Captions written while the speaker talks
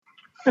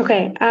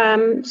Okay.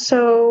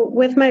 So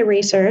with my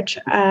research,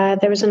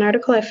 there was an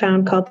article I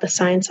found called The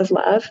Science of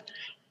Love,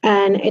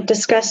 and it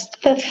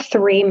discussed the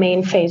three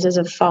main phases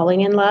of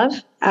falling in love.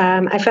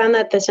 I found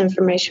that this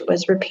information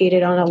was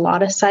repeated on a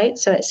lot of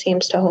sites, so it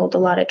seems to hold a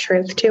lot of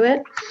truth to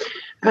it.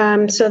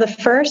 So the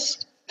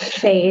first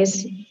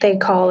phase they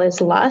call is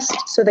lust.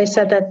 So they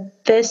said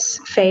that this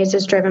phase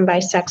is driven by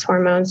sex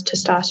hormones,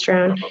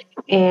 testosterone,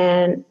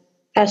 and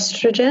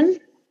estrogen.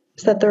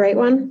 Is that the right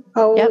one?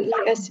 Oh, Yep.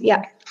 yes.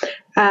 Yeah.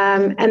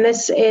 And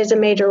this is a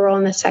major role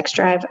in the sex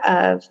drive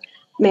of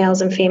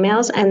males and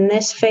females. And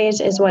this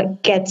phase is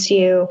what gets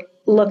you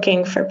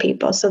looking for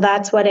people. So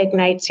that's what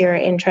ignites your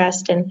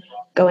interest in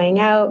going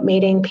out,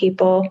 meeting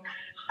people.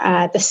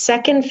 The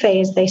second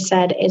phase, they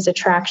said, is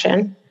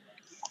attraction.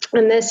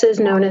 And this is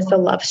known as the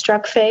love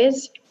struck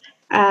phase.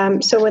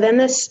 So within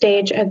this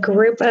stage, a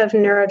group of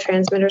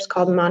neurotransmitters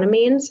called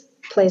monoamines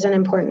plays an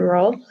important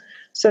role.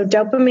 So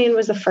dopamine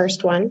was the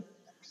first one.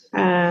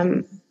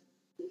 And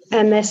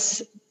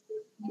this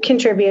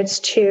contributes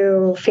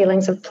to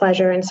feelings of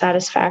pleasure and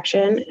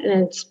satisfaction,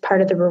 and it's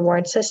part of the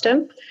reward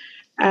system.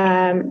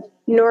 Norepinephrine,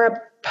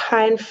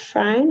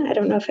 I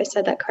don't know if I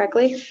said that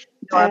correctly.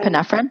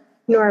 Norepinephrine?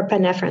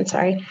 Norepinephrine,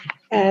 sorry.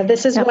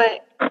 This is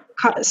what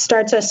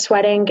starts us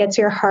sweating, gets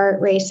your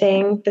heart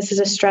racing. This is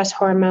a stress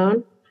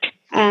hormone.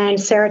 And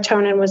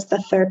serotonin was the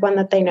third one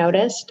that they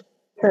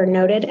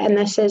noted, and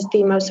this is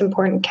the most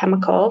important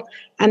chemical.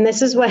 And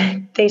this is what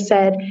they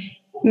said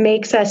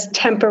makes us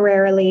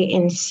temporarily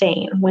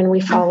insane when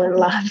we fall in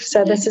love.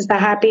 So this is the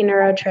happy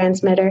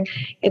neurotransmitter.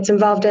 It's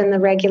involved in the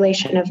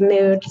regulation of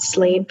mood,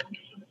 sleep,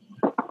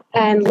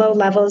 and low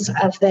levels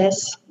of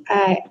this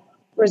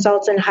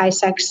results in high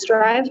sex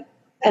drive,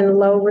 and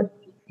low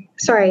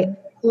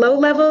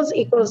levels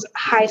equals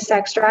high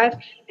sex drive,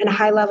 and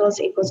high levels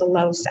equals a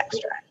low sex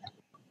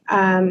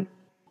drive.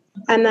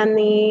 And then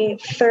the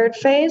third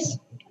phase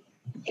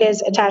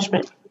is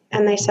attachment.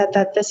 And they said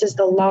that this is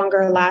the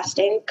longer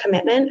lasting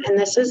commitment, and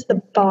this is the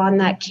bond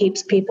that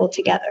keeps people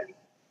together.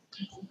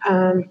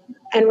 And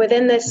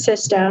within this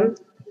system,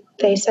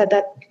 they said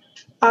that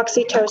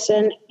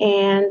oxytocin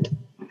and,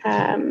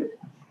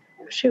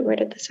 where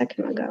did the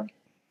second one go?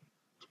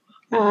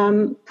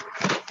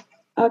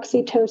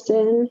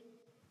 Oxytocin.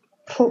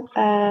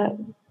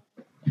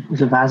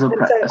 Is it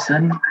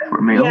vasopressin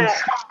for males?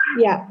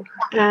 Yeah.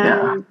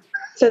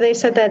 So they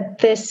said that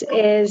this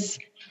is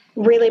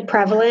really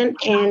prevalent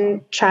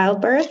in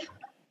childbirth,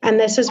 and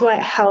this is what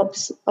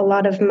helps a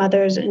lot of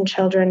mothers and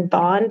children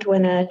bond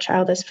when a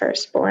child is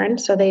first born.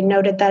 So they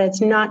noted that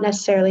it's not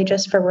necessarily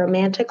just for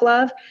romantic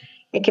love,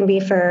 it can be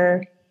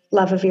for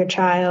love of your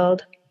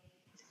child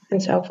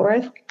and so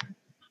forth.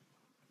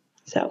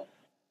 So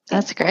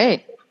that's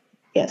great.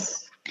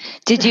 Yes.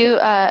 Did you,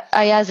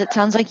 Ayaz, it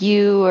sounds like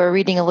you were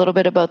reading a little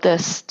bit about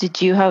this.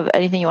 Did you have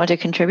anything you want to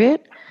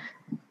contribute?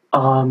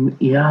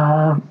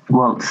 Yeah,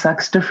 well,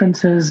 sex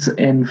differences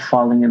in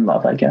falling in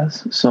love, I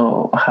guess.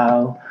 So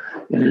how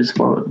it is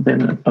for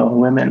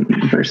women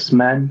versus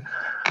men.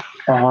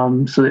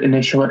 So the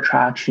initial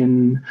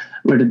attraction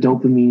where the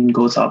dopamine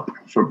goes up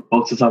for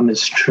both of them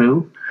is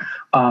true.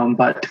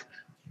 But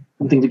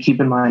one thing to keep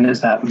in mind is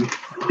that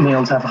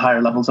males have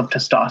higher levels of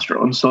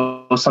testosterone.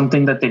 So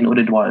something that they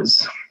noted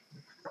was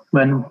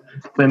when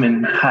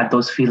women had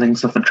those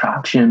feelings of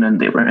attraction and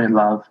they were in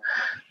love,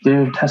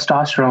 their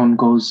testosterone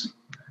goes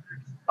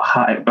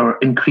high or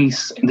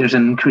increase. There's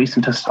an increase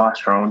in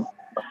testosterone,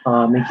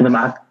 making them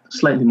act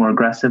slightly more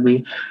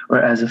aggressively.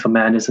 Whereas if a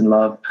man is in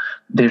love,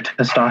 their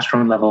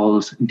testosterone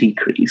levels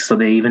decrease. So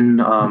they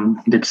even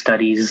did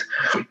studies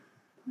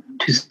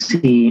to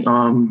see.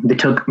 They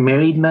took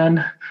married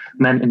men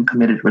in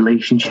committed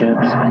relationships,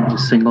 and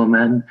just single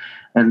men,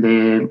 and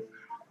they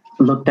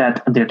looked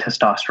at their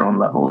testosterone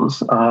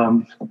levels.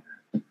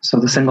 So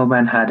the single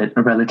men had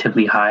a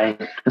relatively high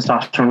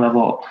testosterone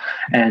level,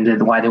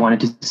 and why they wanted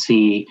to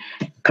see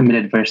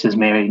committed versus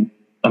married,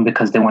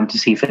 because they wanted to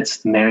see if it's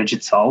the marriage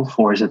itself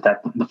or is it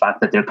that the fact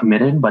that they're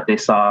committed. But they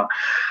saw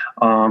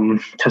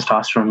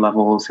testosterone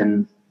levels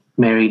in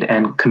married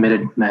and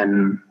committed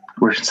men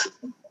were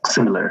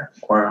similar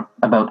or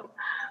about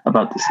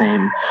the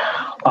same.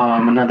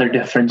 Another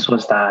difference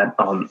was that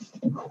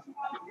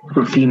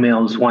for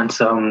females,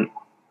 once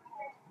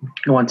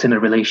in a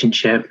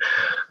relationship,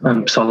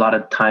 so a lot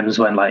of times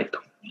when like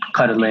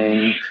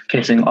cuddling,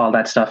 kissing, all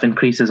that stuff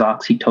increases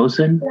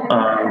oxytocin,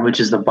 which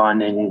is the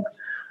bonding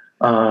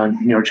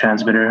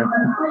neurotransmitter,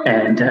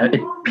 and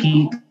it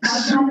peaks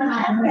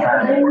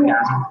at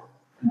orgasm.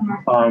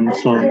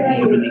 So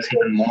you release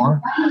even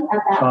more.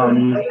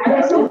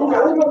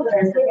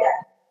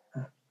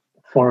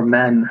 For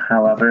men,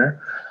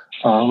 however,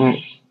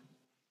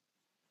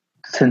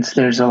 since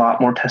there's a lot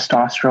more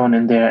testosterone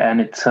in there,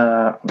 and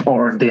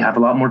or they have a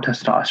lot more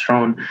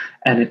testosterone,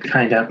 and it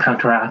kind of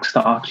counteracts the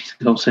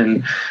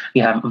oxytocin,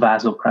 you have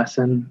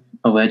vasopressin,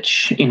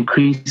 which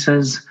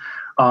increases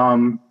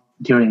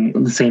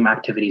during the same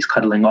activities,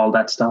 cuddling, all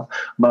that stuff.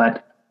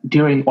 But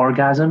during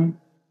orgasm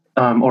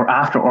or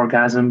after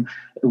orgasm,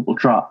 it will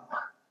drop.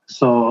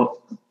 So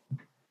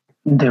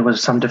there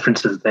was some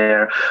differences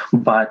there,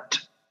 but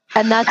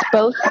And that's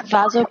both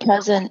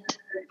vasopressin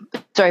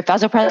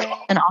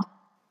and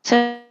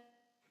oxytocin.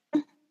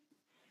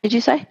 Did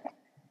you say?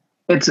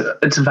 It's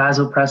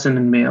vasopressin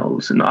in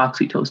males and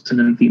oxytocin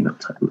in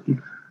females, I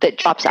believe. That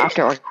drops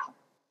after.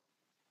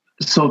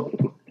 So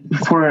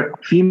for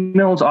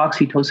females,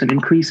 oxytocin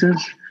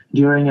increases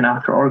during and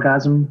after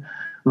orgasm.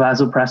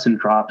 Vasopressin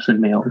drops in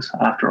males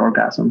after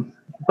orgasm,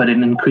 but it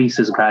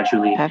increases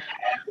gradually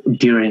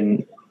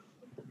during,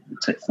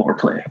 say,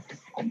 foreplay.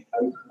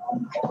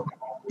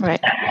 Right.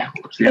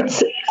 Yeah.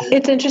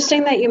 It's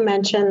interesting that you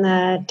mentioned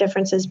the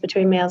differences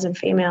between males and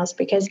females,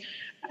 because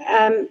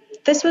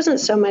this wasn't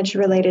so much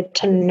related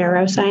to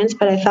neuroscience,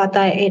 but I thought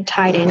that it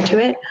tied into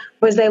it.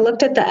 Was they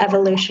looked at the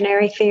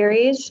evolutionary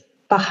theories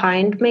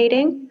behind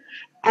mating,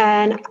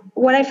 and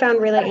what I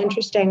found really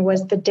interesting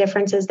was the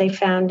differences they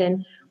found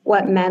in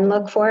what men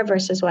look for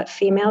versus what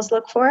females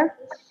look for.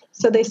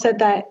 So they said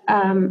that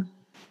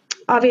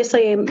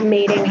obviously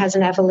mating has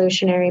an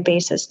evolutionary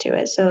basis to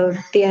it. So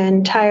the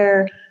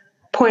entire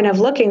point of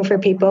looking for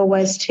people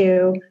was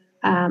to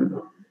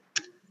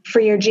for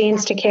your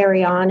genes to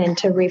carry on and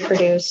to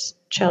reproduce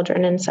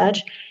children and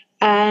such.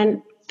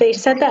 And they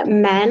said that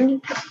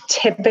men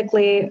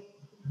typically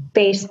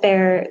base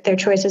their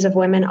choices of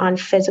women on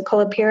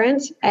physical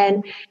appearance,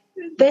 and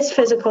this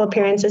physical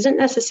appearance isn't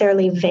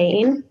necessarily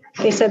vain.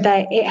 They said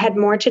that it had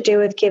more to do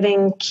with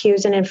giving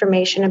cues and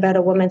information about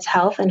a woman's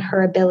health and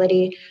her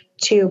ability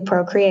to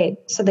procreate.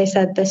 So they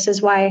said this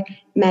is why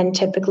men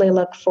typically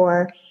look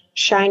for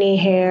shiny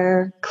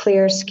hair,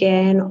 clear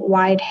skin,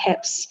 wide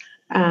hips,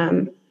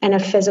 and a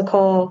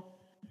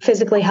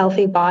physically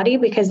healthy body,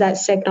 because that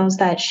signals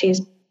that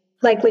she's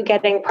likely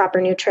getting proper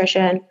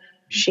nutrition.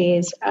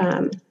 She's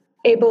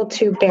able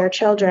to bear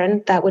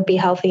children that would be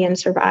healthy and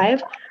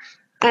survive.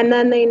 And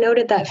then they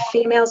noted that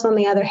females, on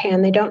the other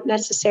hand, they don't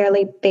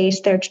necessarily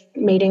base their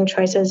mating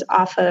choices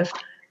off of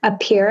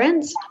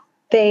appearance.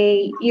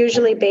 They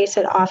usually base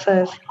it off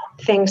of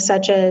things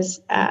such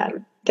as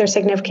their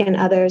significant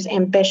other's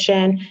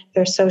ambition,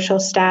 their social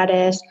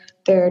status,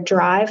 their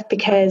drive,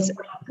 because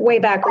way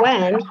back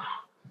when,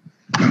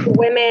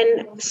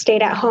 women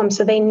stayed at home,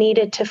 so they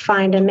needed to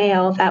find a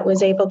male that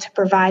was able to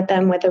provide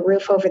them with a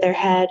roof over their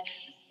head,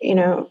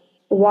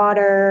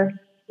 water,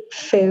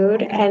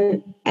 food,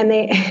 and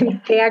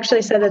they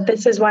actually said that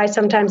this is why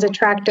sometimes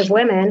attractive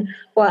women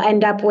will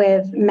end up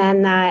with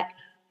men that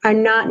are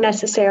not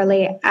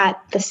necessarily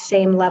at the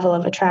same level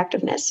of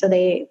attractiveness. So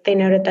they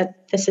noted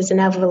that this is an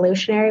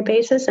evolutionary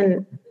basis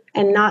and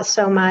not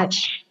so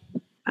much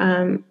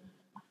a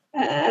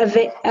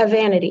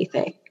vanity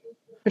thing,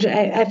 which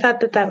I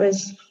thought that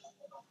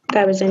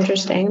was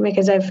interesting,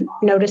 because I've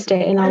noticed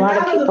it in a lot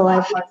of people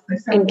I've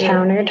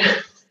encountered.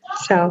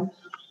 So.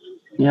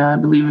 Yeah, I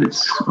believe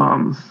it's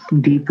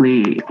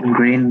deeply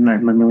ingrained in our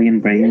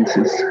mammalian brains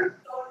is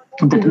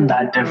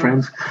that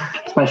difference,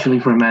 especially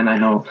for men.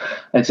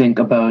 I think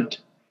about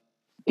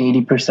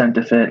 80%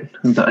 of it,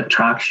 the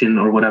attraction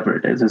or whatever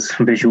it is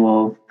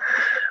visual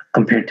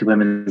compared to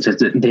women. So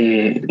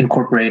they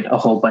incorporate a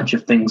whole bunch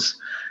of things,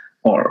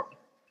 or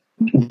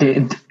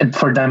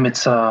for them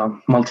it's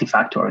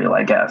multifactorial,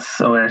 I guess.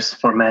 So whereas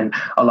for men,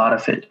 a lot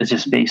of it is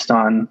just based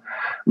on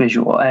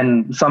visual.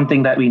 And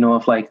something that we know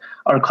of, like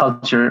our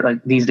culture,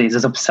 like these days,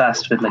 is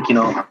obsessed with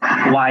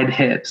wide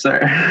hips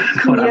or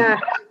whatever.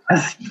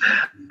 Yeah.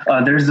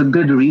 There's a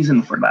good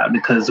reason for that,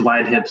 because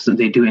wide hips,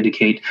 they do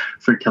indicate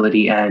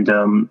fertility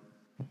and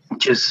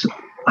just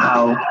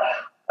how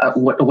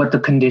what the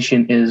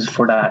condition is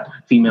for that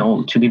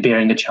female to be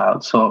bearing a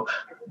child. So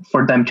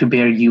for them to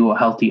bear you a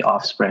healthy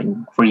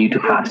offspring, for you to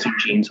pass your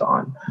genes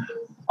on.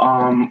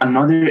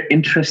 Another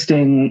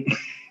interesting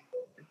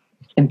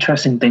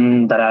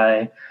thing that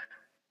I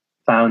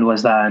found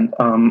was that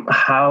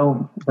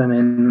how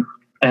women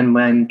and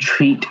men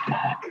treat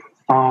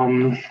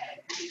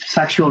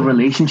sexual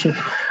relationship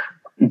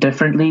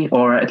differently,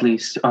 or at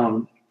least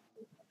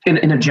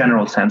in a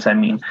general sense. I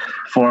mean,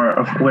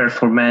 where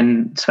for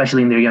men,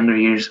 especially in their younger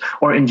years,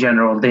 or in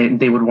general,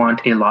 they would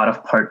want a lot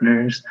of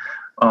partners.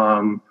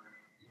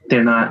 They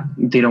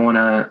don't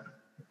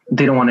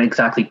want to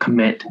exactly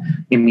commit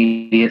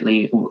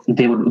immediately.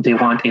 They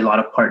want a lot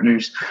of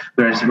partners,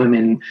 whereas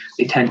women,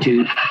 they tend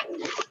to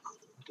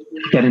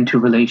get into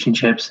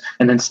relationships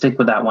and then stick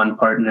with that one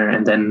partner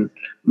and then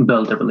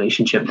build a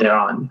relationship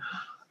thereon.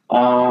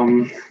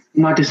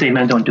 Not to say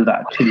men don't do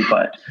that too,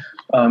 but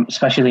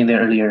especially in their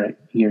earlier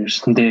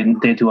years,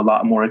 they do a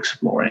lot more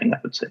exploring, I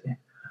would say.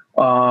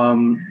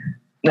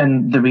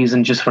 And the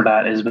reason just for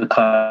that is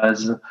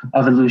because,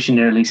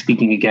 evolutionarily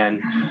speaking,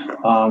 again,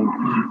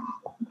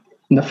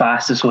 the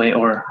fastest way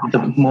or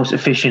the most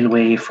efficient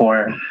way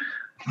for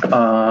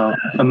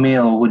a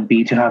male would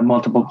be to have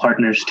multiple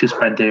partners to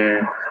spread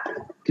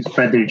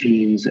their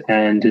genes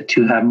and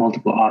to have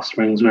multiple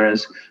offsprings,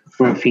 whereas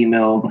for a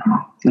female,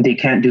 they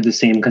can't do the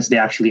same because they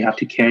actually have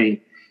to carry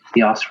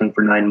the offspring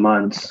for 9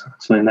 months.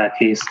 So in that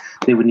case,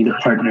 they would need a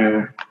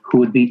partner who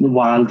would be,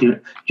 while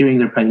during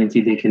their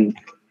pregnancy, they can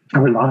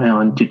rely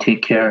on to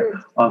take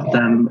care of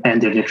them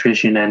and their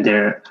nutrition and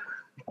their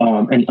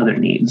any other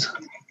needs.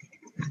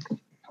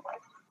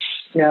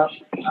 Now,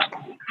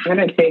 I'm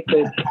going to take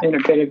this in a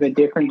bit of a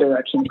different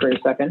direction for a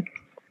second.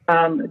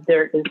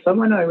 There is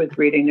someone I was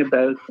reading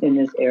about in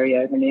this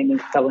area. Her name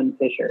is Helen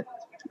Fisher.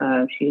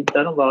 She's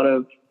done a lot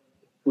of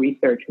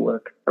research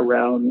work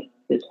around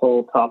this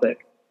whole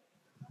topic.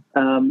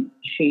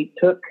 She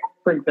took,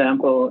 for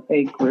example,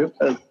 a group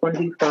of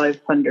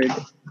 2,500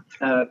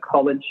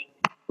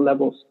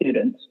 college-level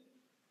students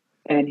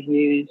and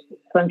used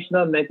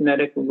functional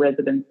magnetic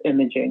resonance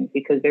imaging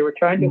because they were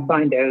trying to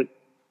find out.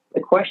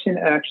 The question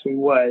actually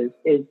was,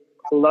 is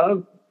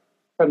love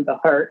from the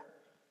heart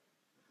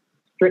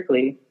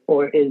strictly,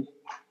 or does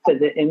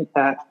it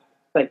impact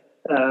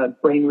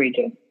brain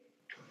region?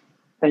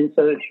 And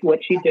so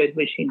what she did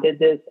was she did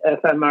this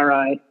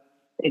fMRI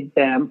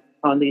exam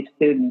on these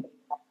students,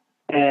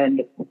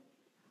 and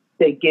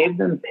they gave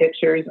them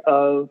pictures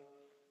of,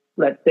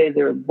 let's say,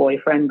 their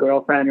boyfriend,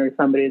 girlfriend, or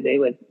somebody they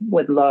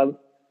would love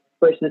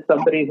versus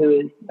somebody who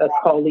is a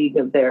colleague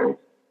of theirs,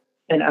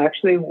 and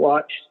actually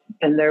watched,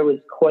 and there was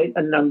quite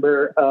a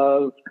number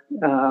of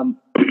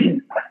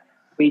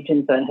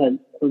regions that had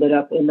lit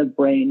up in the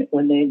brain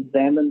when they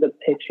examined the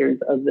pictures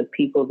of the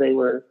people they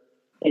were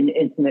in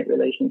intimate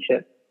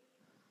relationship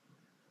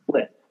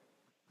with.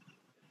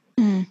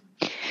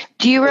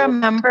 Do you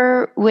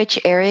remember which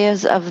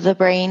areas of the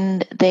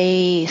brain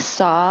they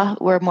saw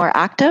were more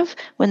active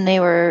when they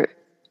were?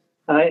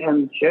 I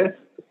am just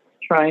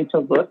trying to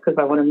look because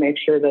I want to make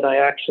sure that I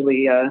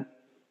actually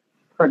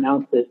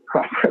pronounce this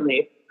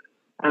properly.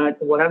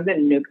 One of the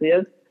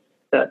nucleus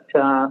that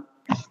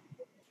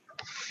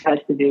has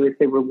to do with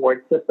the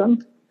reward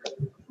system.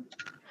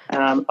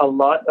 A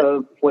lot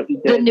of what you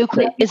did. The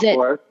nucleus, is it?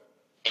 Go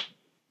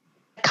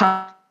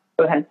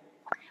ahead.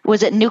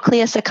 Was it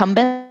nucleus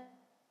accumbens?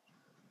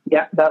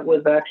 Yeah, that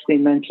was actually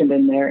mentioned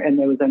in there, and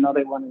there was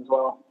another one as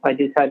well. I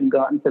just hadn't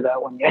gotten to that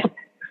one yet.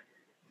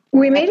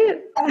 We may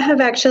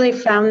have actually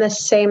found the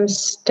same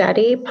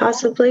study,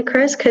 possibly,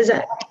 Chris,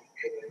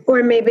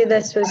 or maybe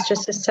this was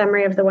just a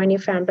summary of the one you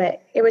found,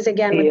 but it was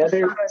again with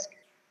the photos.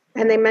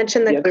 And they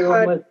mentioned the other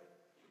one was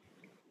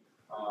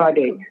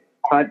caudate.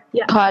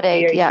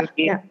 Caudate, yeah.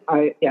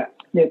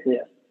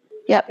 Nucleus.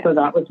 Yep. So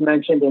that was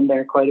mentioned in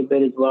there quite a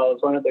bit as well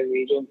as one of the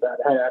regions that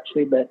had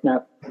actually been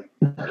up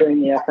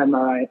during the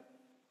fMRI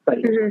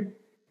study. Mm-hmm.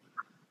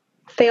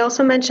 They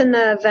also mentioned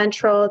the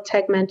ventral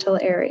tegmental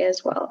area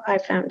as well. I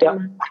found.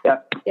 Yeah.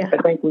 I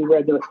think we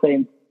read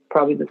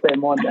probably the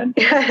same one then.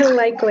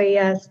 Likely,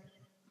 yes.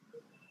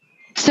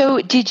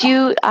 So do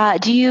you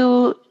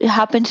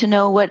happen to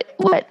know what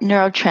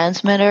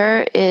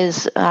neurotransmitter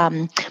is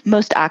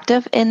most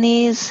active in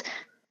these?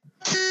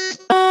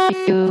 Are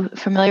you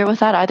familiar with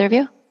that, either of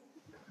you?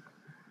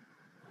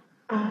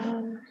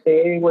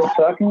 They were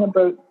talking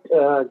about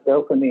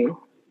dopamine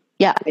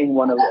being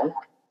one of them.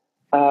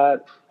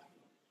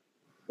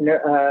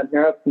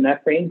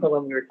 Norepinephrine, the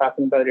one we were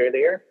talking about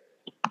earlier.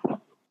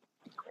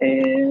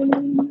 And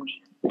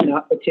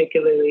not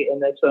particularly in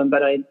this one,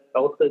 but I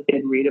also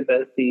did read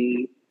about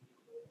the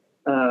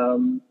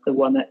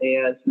one that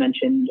Ayaz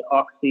mentioned,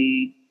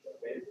 Oxytocin.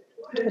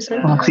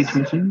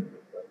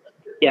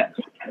 Yeah.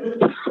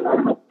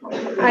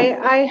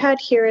 I had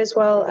here as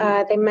well,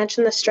 they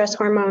mentioned the stress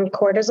hormone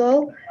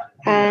cortisol,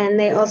 and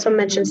they also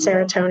mentioned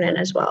serotonin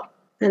as well,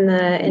 and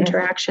the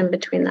interaction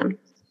between them.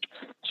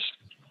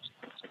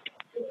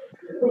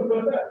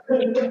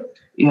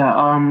 Yeah,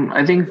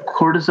 I think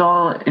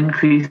cortisol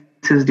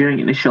increases during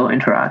initial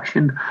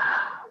interaction.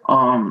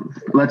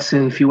 Let's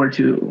say if you were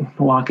to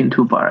walk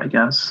into a bar, I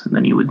guess, and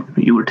then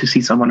you were to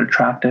see someone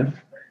attractive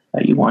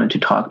that you wanted to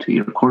talk to,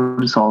 your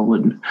cortisol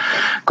would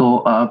go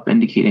up,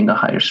 indicating a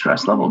higher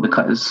stress level,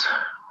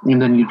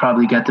 and then you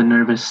probably get the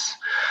nervous,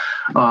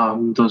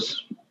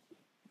 those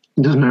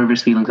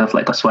nervous feelings of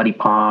like a sweaty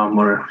palm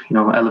or,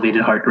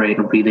 elevated heart rate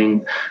or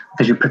breathing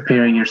because you're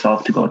preparing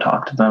yourself to go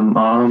talk to them.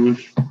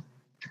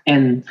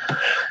 And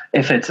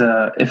if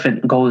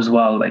it goes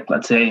well, like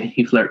let's say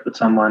you flirt with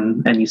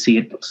someone and you see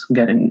it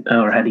getting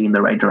or heading in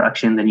the right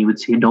direction, then you would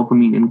see a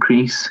dopamine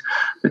increase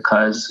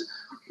because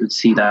you'd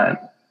see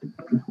that,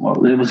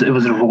 well, it was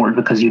a reward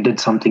because you did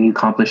something, you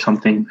accomplished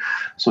something.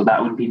 So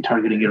that would be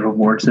targeting your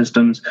reward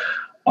systems.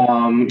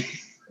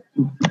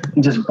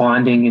 Just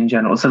bonding in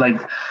general. So like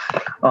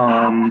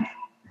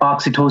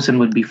oxytocin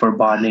would be for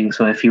bonding.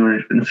 So if you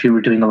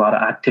were doing a lot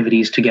of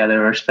activities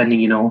together or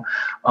spending,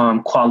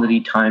 quality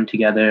time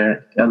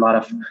together, a lot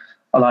of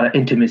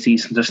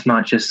intimacies, it's just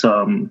not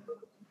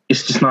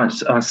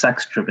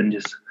sex driven,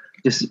 just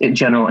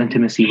general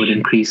intimacy would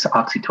increase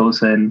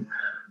oxytocin.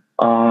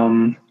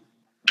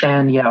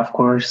 And yeah, of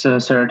course,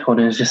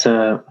 serotonin is just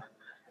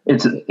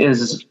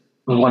is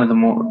one of the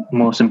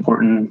most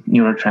important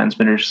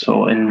neurotransmitters.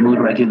 So in mood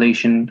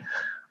regulation,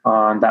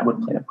 that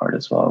would play a part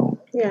as well.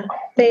 Yeah,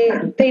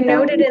 they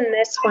noted in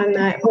this one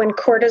that when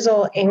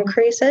cortisol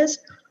increases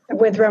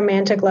with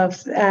romantic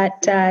love,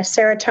 that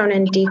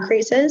serotonin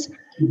decreases.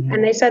 Mm-hmm.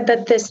 And they said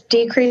that this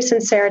decrease in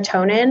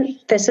serotonin,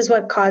 this is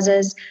what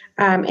causes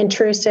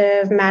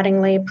intrusive,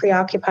 maddeningly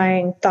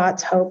preoccupying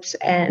thoughts, hopes,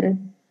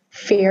 and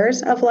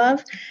fears of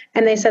love.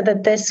 And they said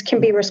that this can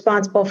be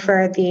responsible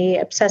for the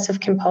obsessive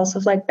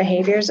compulsive like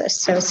behaviors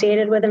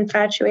associated with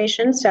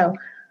infatuation. So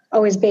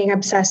always being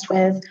obsessed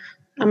with,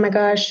 oh my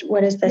gosh,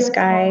 what is this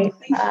guy?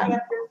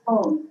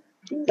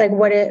 Like,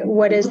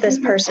 what is this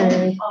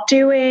person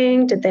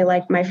doing? Did they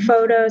like my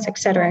photos, et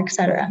cetera, et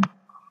cetera?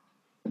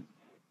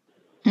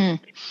 Now,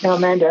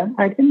 Amanda,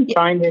 I didn't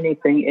find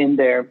anything in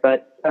there,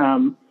 but,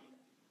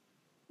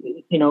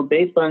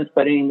 based on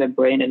studying the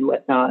brain and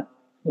whatnot,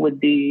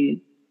 would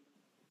the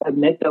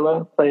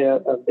amygdala play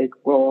a big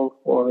role,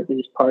 or at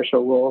least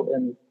partial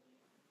role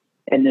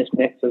in this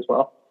mix as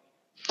well?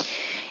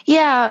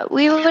 Yeah,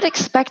 we would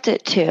expect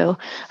it to.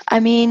 I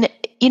mean,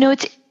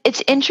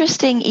 it's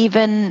interesting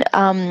even,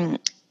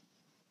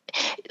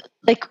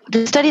 like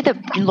the study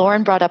that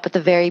Lauren brought up at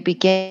the very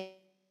beginning,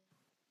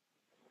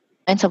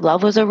 Science of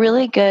Love, was a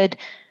really good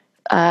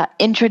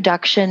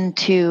introduction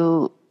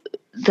to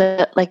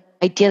the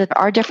idea that there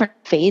are different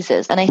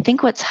phases. And I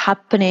think what's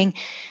happening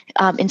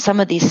in some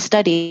of these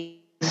studies,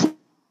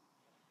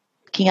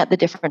 looking at the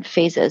different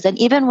phases, and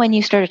even when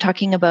you started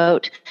talking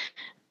about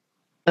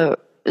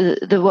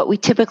what we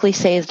typically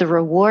say is the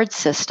reward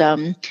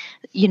system,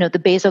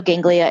 the basal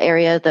ganglia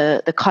area,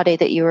 the caudate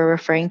that you were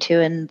referring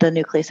to, and the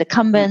nucleus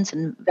accumbens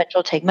and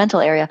ventral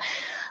tegmental area,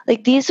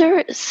 like these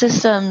are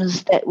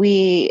systems that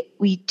we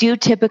do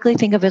typically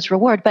think of as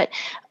reward. But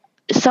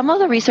some of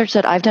the research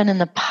that I've done in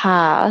the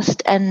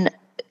past, and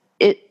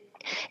it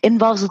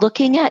involves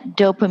looking at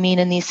dopamine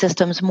in these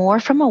systems more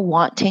from a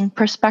wanting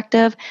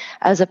perspective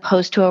as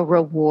opposed to a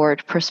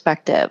reward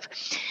perspective.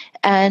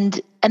 And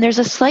there's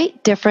a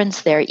slight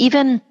difference there.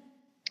 Even,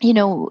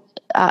 so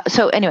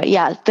anyway,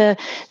 yeah, the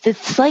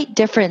slight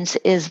difference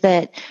is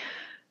that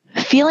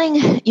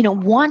feeling,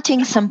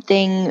 wanting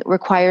something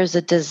requires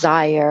a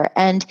desire,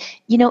 and,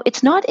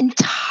 it's not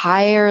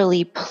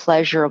entirely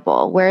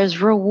pleasurable, whereas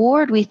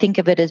reward, we think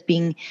of it as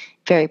being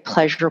very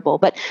pleasurable,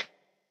 but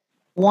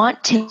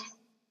wanting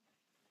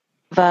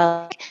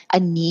a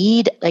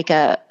need, like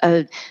that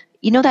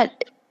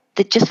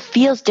just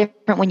feels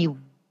different when you.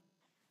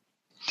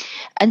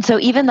 And so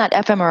even that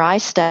fMRI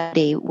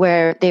study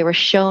where they were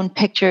shown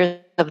pictures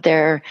of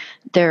their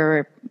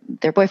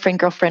boyfriend,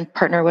 girlfriend,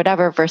 partner,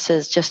 whatever,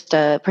 versus just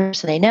a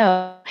person they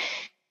know,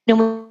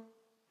 who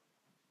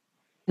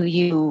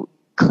you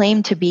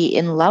claim to be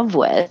in love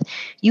with,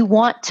 you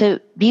want to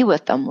be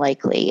with them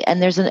likely.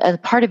 And there's a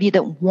part of you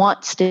that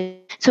wants to,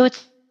 so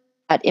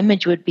that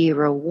image would be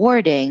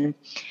rewarding,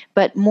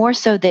 but more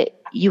so that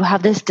you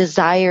have this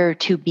desire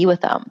to be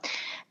with them.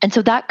 And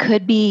so that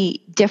could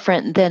be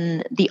different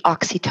than the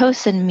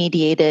oxytocin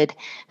mediated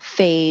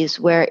phase,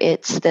 where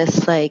it's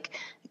this like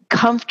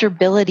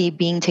comfortability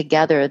being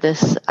together,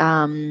 this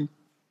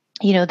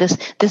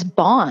this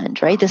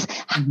bond, right? This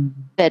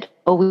that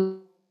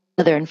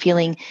other, and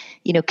feeling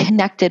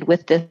connected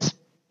with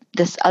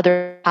this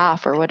other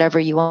half or whatever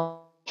you want.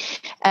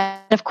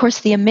 And of course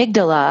the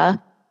amygdala,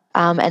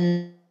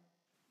 and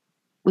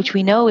which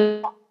we know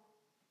is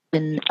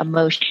in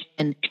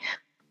emotion,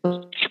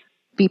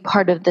 be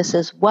part of this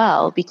as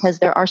well, because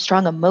there are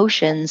strong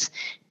emotions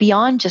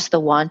beyond just the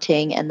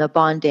wanting and the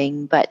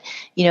bonding. But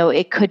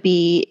it could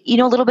be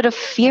a little bit of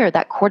fear,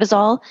 that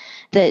cortisol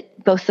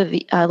that both of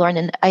Lauren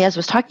and Ayaz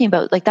was talking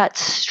about, like that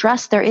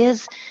stress. There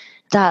is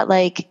that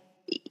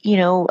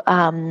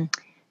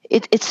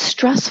it's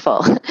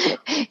stressful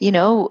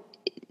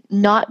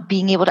not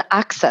being able to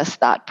access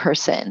that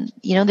person.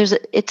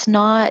 It's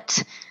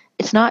not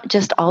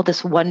just all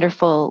this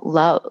wonderful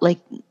love. Like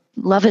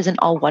love isn't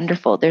all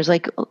wonderful. There's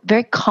like a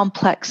very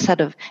complex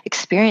set of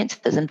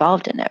experiences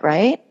involved in it,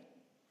 right?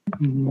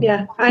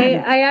 Yeah,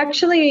 I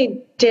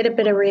actually did a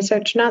bit of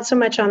research, not so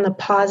much on the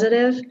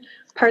positive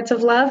parts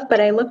of love, but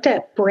I looked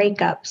at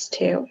breakups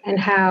too, and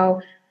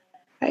how,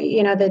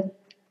 the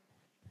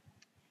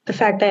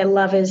fact that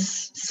love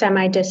is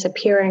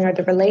semi-disappearing or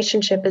the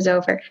relationship is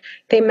over.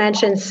 They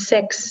mentioned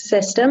 6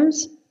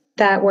 systems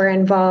that were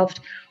involved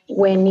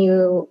when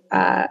you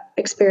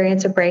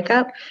experience a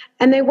breakup.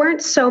 And they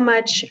weren't so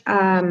much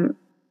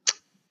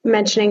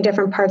mentioning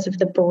different parts of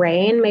the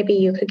brain. Maybe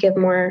you could give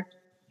more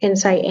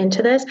insight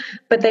into this,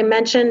 but they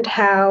mentioned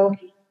how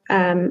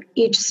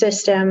each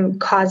system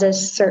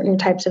causes certain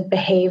types of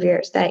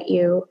behaviors that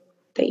you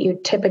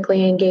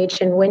typically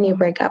engage in when you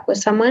break up with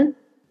someone.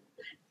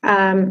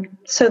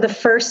 So the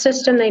first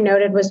system they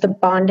noted was the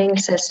bonding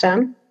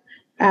system.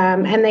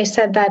 And they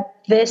said that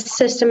this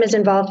system is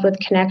involved with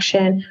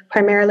connection,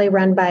 primarily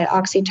run by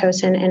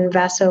oxytocin and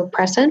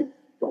vasopressin.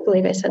 I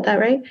believe I said that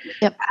right.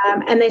 Yep.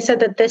 And they said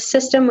that this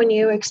system, when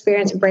you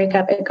experience a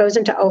breakup, it goes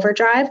into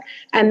overdrive.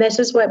 And this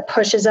is what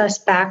pushes us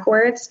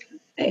backwards.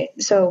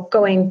 So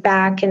going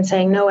back and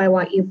saying, no, I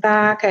want you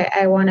back.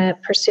 I want to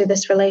pursue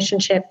this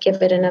relationship,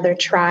 give it another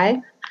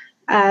try.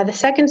 The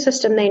second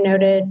system they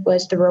noted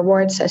was the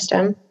reward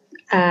system.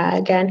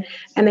 Again,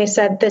 and they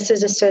said this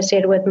is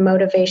associated with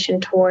motivation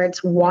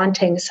towards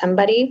wanting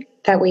somebody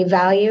that we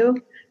value.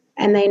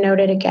 And they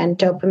noted again,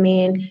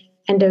 dopamine,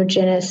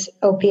 endogenous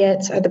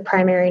opiates are the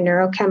primary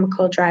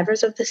neurochemical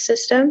drivers of the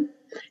system.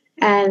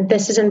 And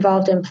this is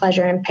involved in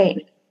pleasure and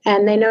pain.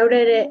 And they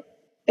noted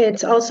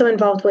it's also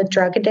involved with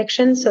drug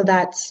addiction. So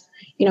that's,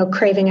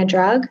 craving a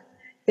drug.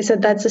 They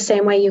said that's the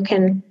same way you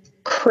can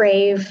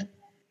crave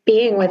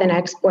being with an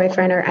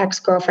ex-boyfriend or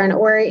ex-girlfriend,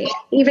 or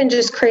even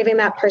just craving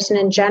that person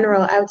in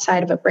general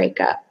outside of a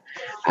breakup.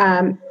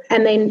 And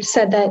they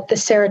said that the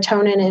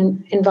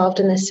serotonin involved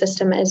in this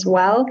system as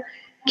well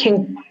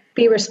can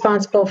be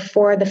responsible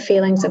for the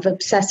feelings of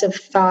obsessive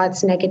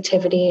thoughts,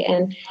 negativity,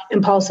 and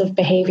impulsive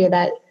behavior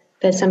that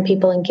some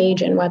people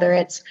engage in, whether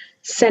it's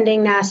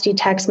sending nasty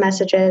text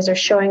messages or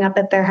showing up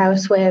at their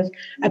house with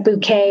a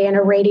bouquet and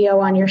a radio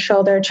on your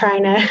shoulder,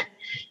 trying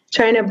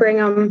to bring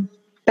them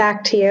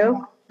back to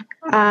you.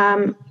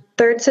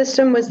 Third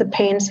system was the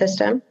pain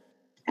system.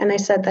 And they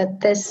said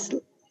that this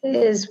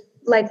is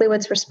likely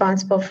what's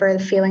responsible for the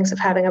feelings of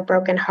having a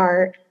broken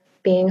heart,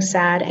 being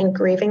sad, and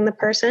grieving the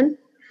person.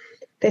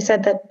 They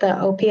said that the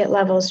opiate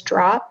levels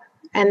drop,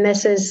 and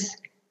this is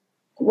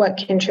what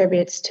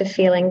contributes to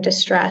feeling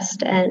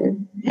distressed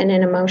and in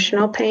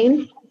emotional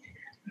pain.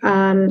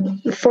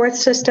 The fourth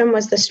system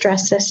was the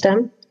stress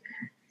system,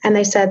 and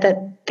they said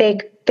that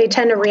they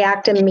tend to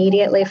react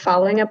immediately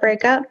following a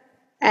breakup,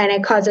 and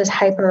it causes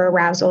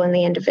hyperarousal in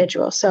the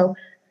individual. So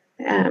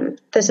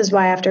this is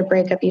why after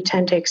breakup you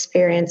tend to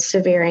experience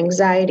severe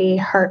anxiety,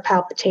 heart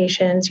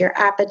palpitations, your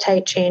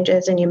appetite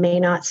changes, and you may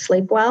not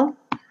sleep well.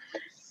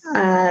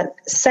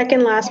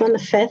 Second last one, the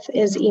fifth,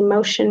 is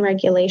emotion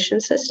regulation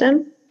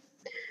system.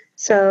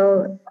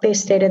 So they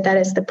stated that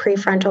is the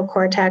prefrontal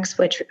cortex,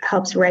 which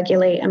helps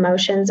regulate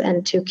emotions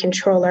and to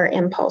control our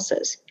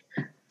impulses.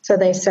 So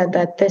they said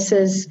that this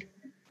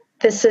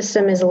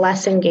system is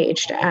less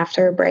engaged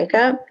after a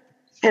breakup,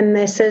 and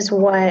this is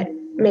what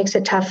makes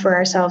it tough for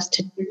ourselves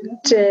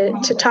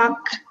to talk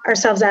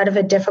ourselves out of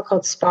a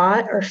difficult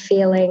spot or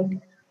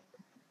feeling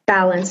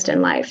balanced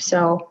in life.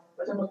 So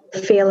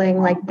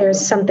feeling like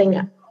there's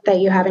something that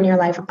you have in your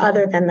life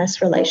other than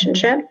this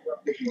relationship.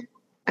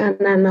 And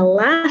then the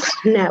last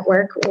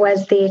network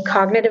was the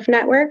cognitive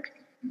network.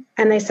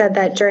 And they said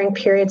that during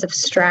periods of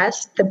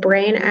stress, the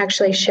brain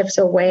actually shifts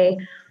away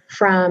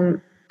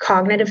from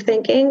cognitive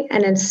thinking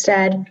and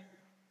instead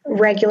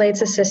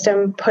regulates a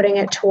system, putting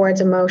it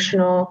towards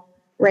emotional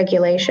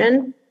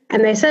regulation.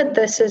 And they said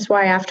this is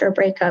why after a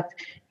breakup,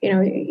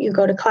 you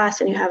go to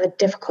class and you have a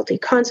difficulty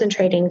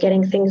concentrating,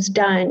 getting things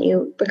done,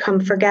 you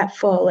become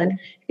forgetful, and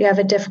you have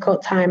a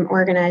difficult time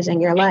organizing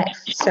your life.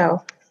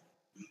 So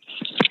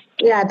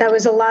yeah, that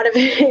was a lot of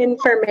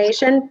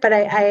information, but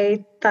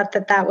I thought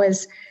that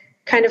was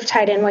kind of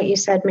tied in what you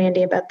said,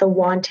 Mandy, about the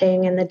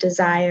wanting and the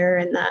desire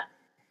and the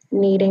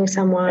needing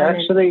someone.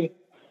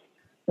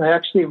 I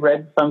actually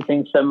read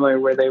something similar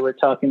where they were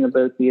talking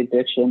about the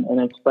addiction, and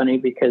it's funny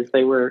because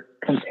they were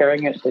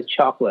comparing it to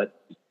chocolate.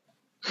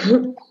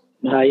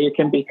 You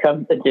can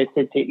become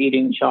addicted to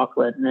eating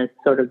chocolate, and it's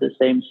sort of the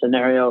same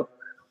scenario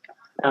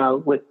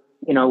with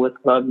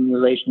love and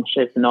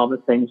relationships and all the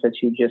things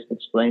that you just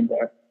explained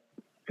there.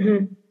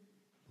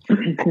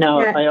 Mm-hmm. Now,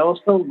 I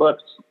also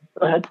looked.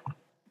 Go ahead.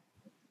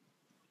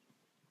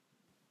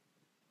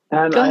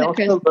 I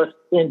also looked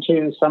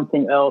into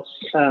something else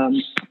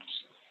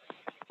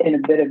in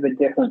a bit of a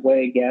different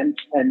way again,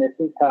 and this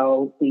is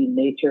how the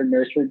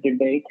nature-nurture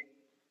debate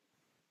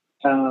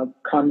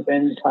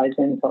ties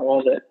into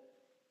all this.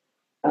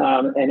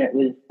 And it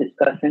was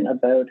discussion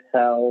about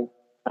how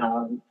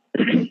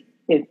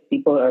if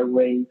people are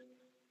raised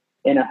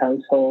in a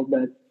household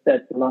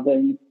that's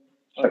loving,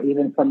 or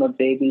even from a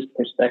baby's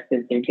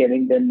perspective, they're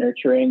getting the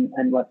nurturing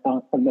and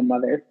whatnot from the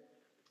mother,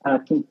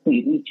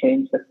 completely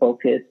change the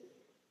focus,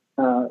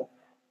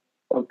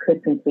 or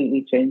could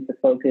completely change the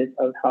focus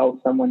of how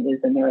someone is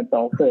in their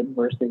adulthood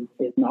versus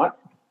is not.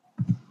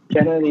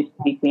 Generally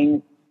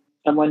speaking,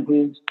 someone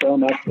who's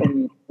grown up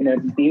in an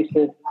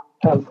abusive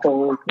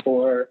household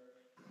or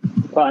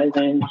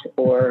violent,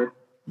 or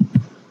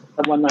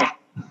someone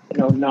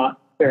that's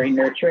not very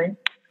nurturing,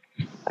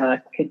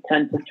 could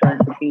tend to turn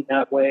to be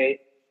that way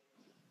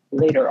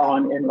later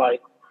on in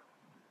life,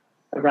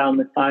 around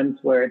the times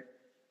where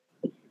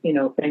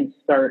things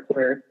start,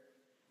 where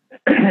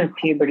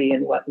puberty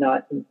and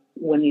whatnot, and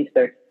when you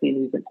start to see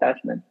these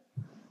attachments.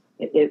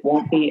 It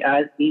won't be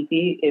as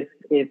easy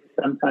if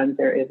sometimes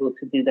they're able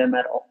to do them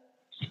at all.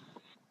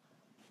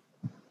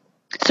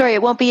 Sorry,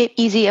 it won't be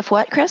easy if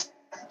what, Chris?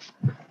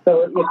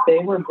 So if they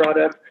were brought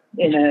up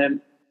in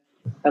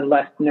a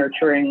less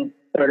nurturing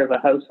sort of a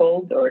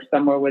household, or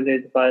somewhere where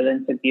there's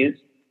violence, abuse,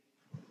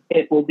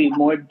 it will be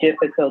more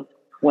difficult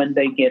when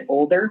they get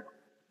older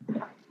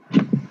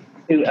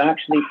to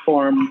actually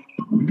form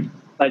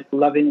like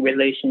loving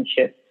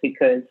relationships,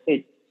 because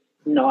it's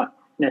not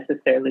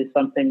necessarily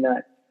something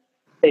that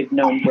they've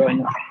known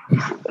growing up.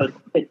 So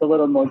it's a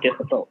little more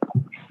difficult.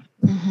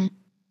 Mm-hmm.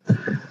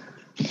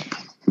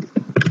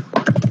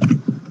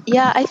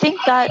 Yeah, I think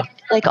that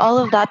like all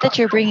of that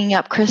you're bringing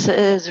up, Chris,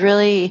 is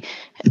really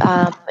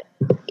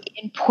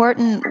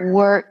important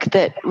work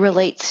that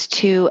relates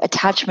to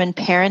attachment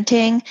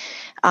parenting.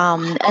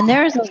 And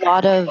there's a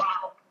lot of,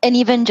 and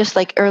even just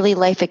like early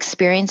life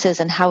experiences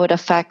and how it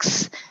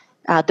affects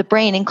the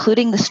brain,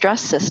 including the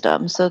stress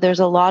system. So there's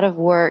a lot of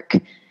work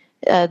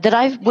that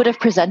I would have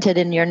presented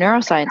in your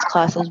neuroscience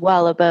class as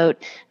well about,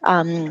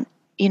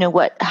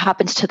 what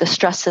happens to the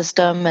stress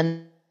system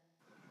and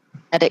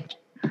that it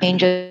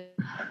changes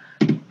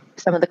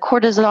some of the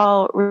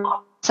cortisol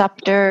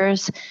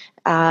receptors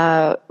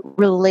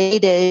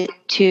related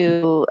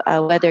to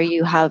whether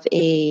you have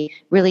a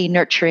really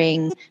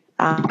nurturing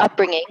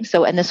upbringing.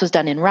 So, and this was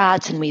done in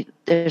rats, and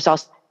there's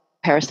also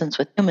comparisons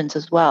with humans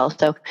as well.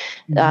 So,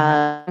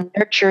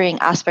 nurturing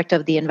aspect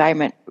of the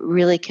environment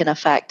really can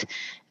affect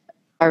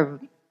our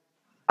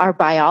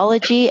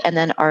biology, and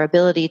then our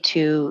ability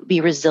to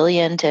be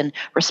resilient and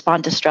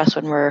respond to stress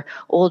when we're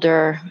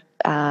older,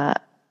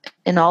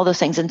 and all those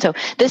things. And so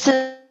this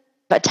is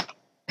what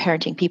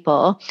parenting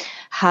people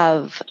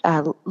have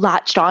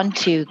latched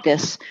onto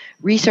this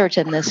research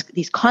and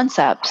these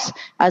concepts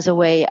as a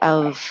way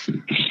of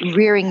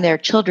rearing their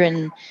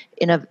children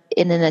in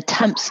an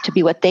attempt to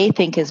be what they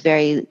think is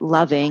very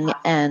loving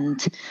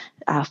and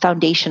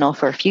foundational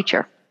for a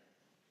future.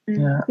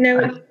 Yeah,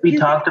 we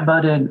talked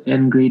about it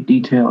in great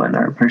detail in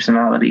our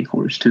personality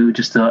course too.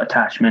 Just the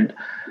attachment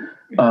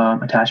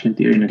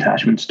theory and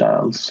attachment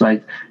styles.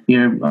 Like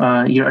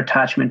your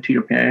attachment to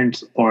your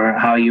parents or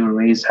how you were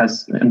raised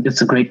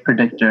it's a great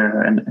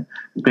predictor and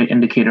a great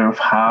indicator of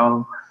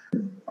how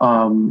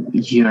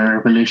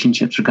your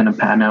relationships are going to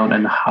pan out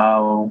and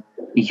how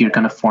you're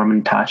going to form an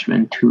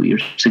attachment to your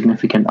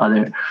significant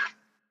other.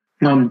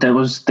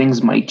 Those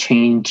things might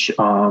change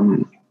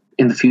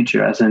in the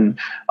future, as in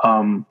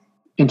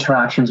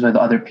interactions with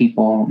other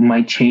people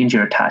might change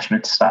your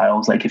attachment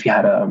styles. Like if you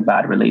had a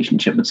bad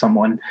relationship with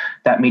someone,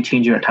 that may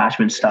change your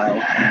attachment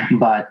style.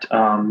 But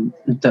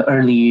the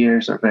early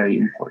years are very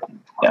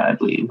important. Yeah, I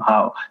believe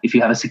if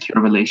you have a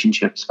secure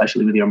relationship,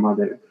 especially with your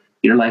mother,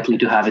 you're likely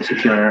to have a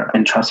secure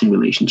and trusting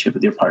relationship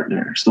with your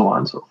partner, so on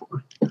and so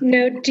forth.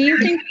 Now, do you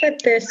think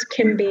that this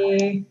can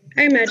be,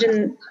 I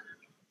imagine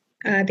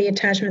the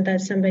attachment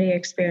that somebody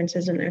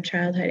experiences in their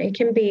childhood, it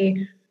can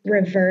be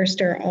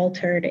reversed or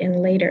altered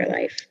in later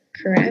life,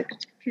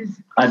 correct?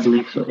 I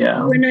believe so,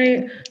 yeah.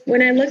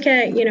 When I look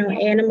at,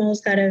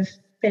 animals that have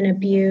been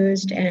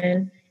abused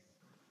and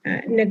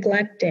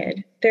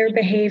neglected, their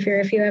behavior,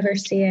 if you ever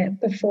see it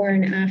before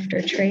and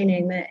after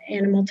training, the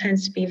animal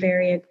tends to be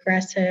very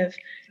aggressive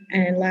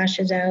and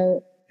lashes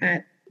out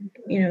at,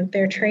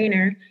 their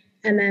trainer.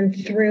 And then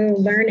through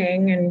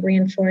learning and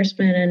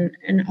reinforcement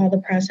and all the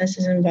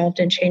processes involved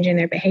in changing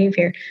their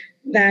behavior,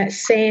 that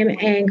same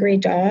angry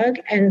dog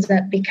ends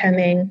up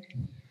becoming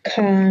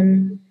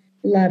calm,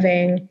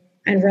 loving,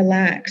 and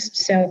relaxed.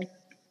 So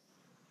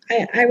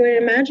I would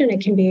imagine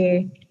it can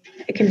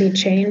be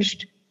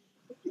changed,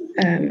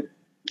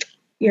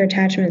 your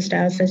attachment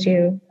styles as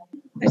you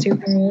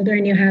grow older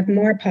and you have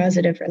more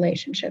positive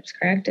relationships,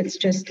 correct? It's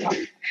just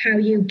how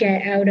you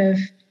get out of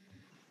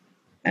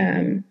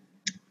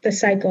the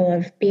cycle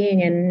of being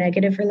in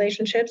negative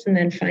relationships and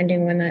then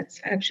finding one that's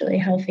actually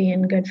healthy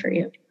and good for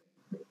you.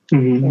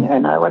 Mm-hmm.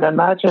 And I would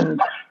imagine,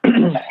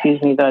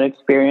 that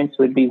experience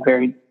would be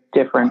very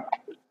different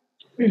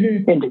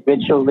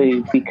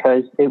individually,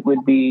 because it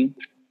would be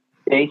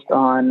based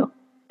on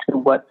to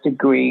what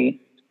degree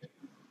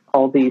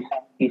all these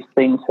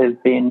things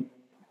have been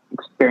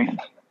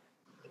experienced.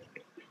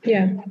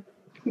 Yeah.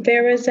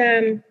 There was,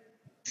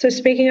 so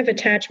speaking of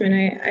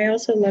attachment, I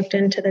also looked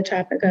into the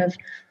topic of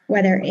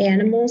whether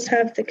animals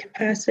have the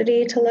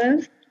capacity to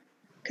love.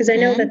 Because I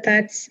know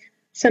that's,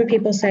 some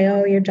people say,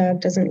 oh, your dog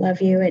doesn't love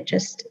you. It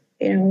just,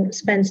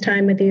 spends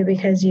time with you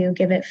because you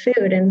give it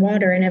food and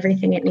water and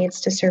everything it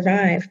needs to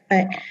survive.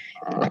 But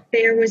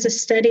there was a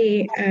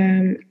study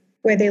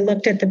where they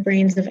looked at the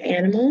brains of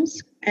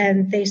animals,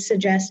 and they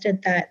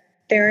suggested that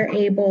they're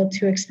able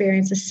to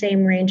experience the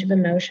same range of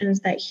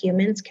emotions that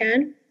humans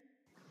can,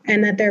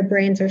 and that their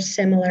brains are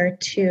similar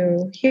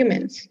to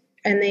humans.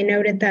 And they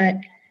noted that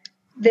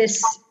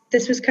this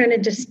was kind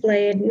of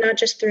displayed not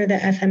just through the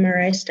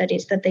fMRI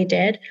studies that they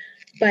did,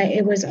 but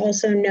it was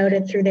also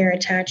noted through their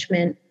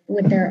attachment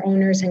with their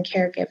owners and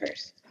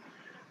caregivers.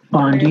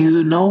 Do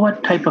you know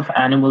what type of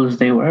animals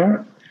they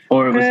were?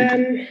 Or was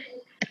it?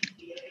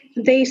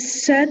 They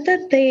said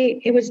that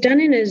it was done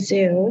in a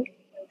zoo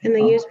and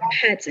they used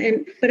pets.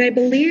 But I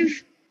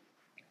believe,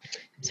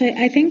 so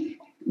I think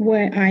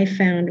what I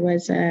found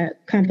was a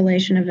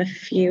compilation of a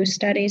few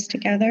studies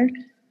together.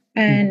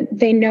 And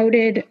they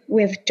noted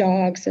with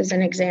dogs, as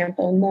an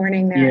example,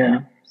 mourning their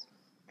owners.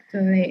 So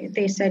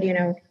they said,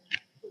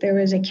 there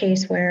was a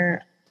case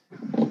where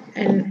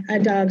a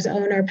dog's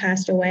owner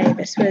passed away.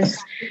 This was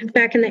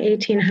back in the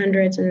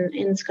 1800s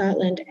in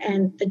Scotland,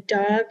 and the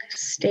dog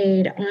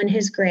stayed on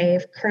his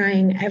grave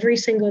crying every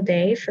single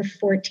day for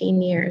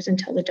 14 years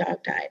until the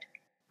dog died.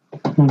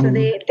 So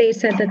they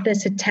said that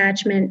this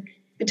attachment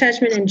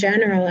in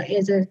general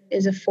is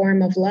a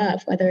form of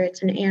love, whether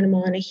it's an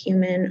animal and a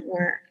human,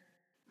 or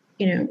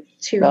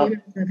two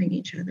humans loving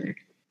each other.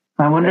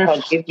 I wonder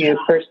I'll give you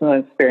a personal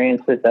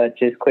experience with that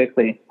just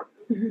quickly.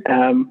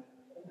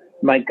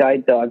 My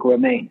guide dog,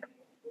 Romaine,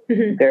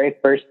 very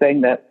first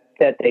thing that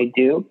they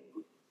do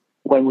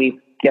when we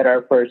get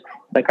our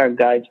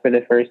guides for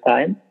the first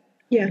time,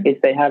 is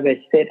they have us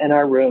sit in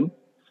our room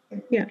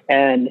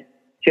and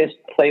just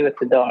play with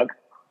the dog.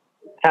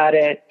 Pat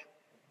it,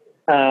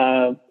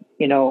 do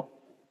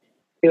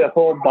a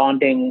whole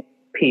bonding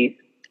piece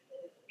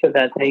so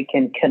that they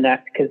can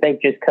connect, because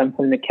they've just come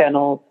from the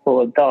kennels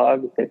full of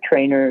dogs, they're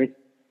trainers,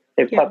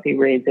 they're puppy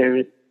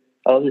raisers,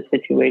 all the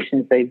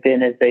situations they've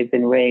been as they've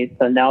been raised.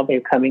 So now they're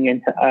coming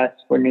into us.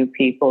 We're new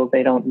people.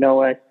 They don't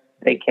know us.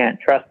 They can't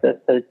trust us,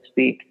 so to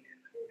speak.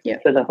 Yeah.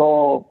 So the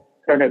whole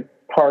sort of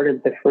part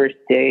of the first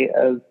day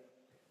of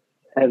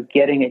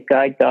getting a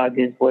guide dog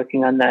is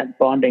working on that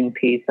bonding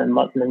piece and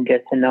letting them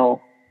get to know,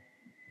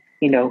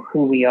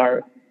 who we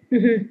are.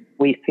 Mm-hmm.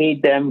 We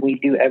feed them. We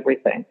do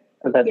everything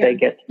so that they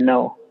get to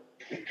know.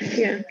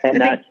 Yeah. And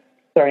that's,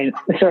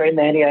 sorry,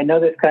 Mandy, I know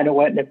this kind of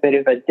went in a bit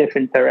of a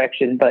different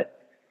direction,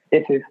 but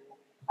this is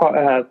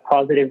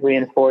positive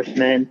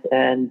reinforcement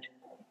and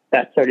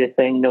that sort of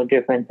thing, no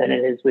different than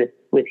it is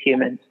with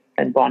humans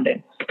and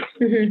bonding.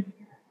 Mm-hmm.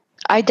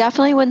 I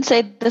definitely wouldn't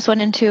say this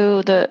went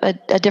into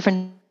a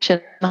different. I'm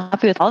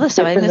happy with all this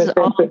stuff. I think this is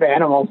all of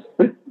animals.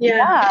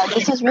 Yeah,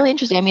 this is really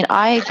interesting. I mean,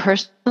 I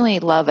personally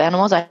love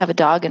animals. I have a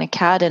dog and a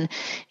cat, and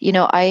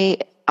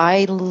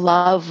I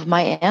love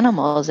my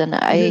animals, and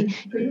I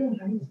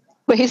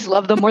always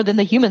love them more than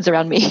the humans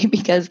around me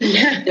because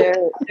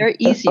they're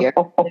easier.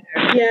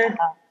 Yeah.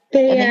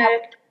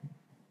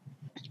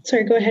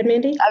 Sorry, go ahead,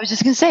 Mandy. I was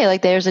just gonna say,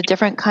 like, there's a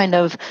different kind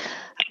of.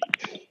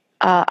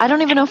 I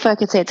don't even know if I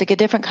could say it's like a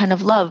different kind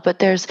of love, but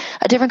there's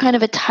a different kind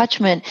of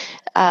attachment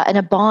and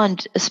a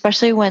bond,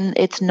 especially when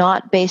it's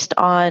not based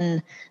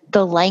on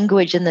the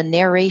language and the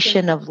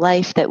narration of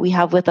life that we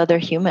have with other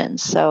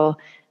humans. So,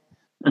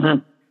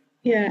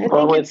 yeah, I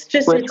think it's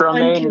just with it's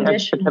Romain,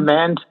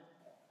 unconditional.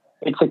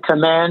 It's a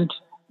command,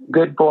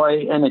 good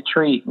boy, and a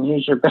treat, and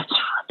he's your best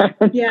friend.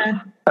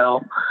 Yeah.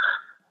 So,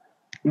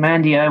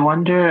 Mandy, I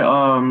wonder.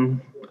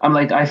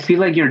 I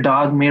feel like your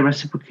dog may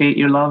reciprocate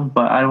your love,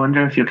 but I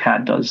wonder if your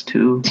cat does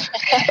too.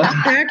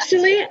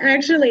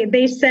 Actually,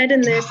 they said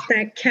in this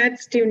that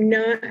cats do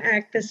not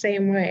act the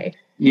same way.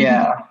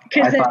 Yeah,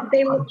 because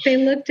they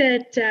looked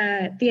at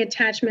the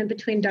attachment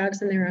between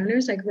dogs and their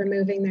owners, like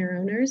removing their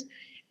owners,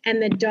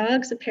 and the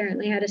dogs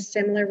apparently had a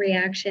similar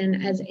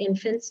reaction as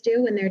infants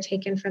do when they're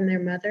taken from their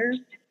mother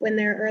when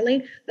they're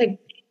early. Like,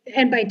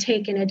 and by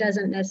taken, it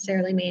doesn't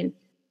necessarily mean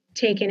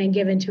taken and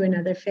given to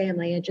another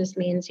family. It just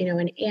means,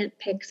 an aunt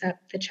picks up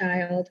the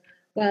child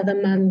while the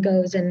mom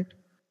goes and,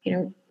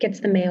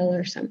 gets the mail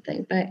or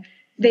something. But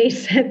they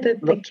said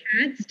that the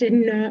cats did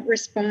not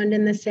respond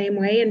in the same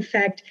way. In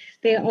fact,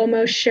 they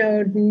almost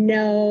showed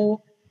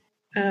no,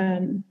 I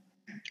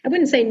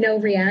wouldn't say no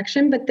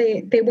reaction, but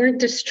they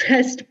weren't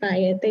distressed by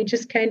it. They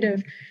just kind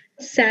of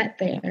sat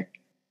there,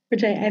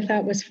 which I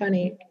thought was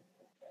funny.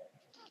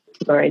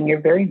 Sorry, and you're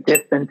very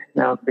distant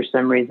now for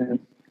some reason.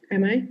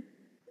 Am I?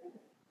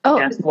 Oh,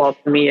 yeah, well,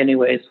 for me,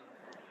 anyways.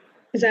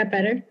 Is that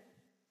better?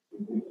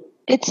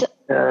 It's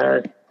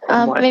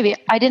maybe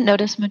I didn't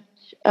notice much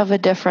of a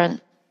difference.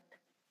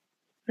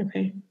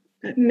 Okay,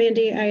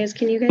 Mandy, Ayaz,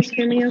 can you guys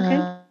hear me? Okay.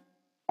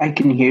 I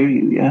can hear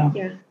you. Yeah.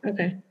 Yeah.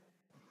 Okay.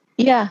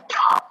 Yeah.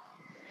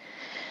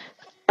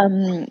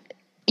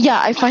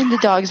 Yeah, I find the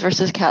dogs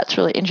versus cats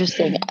really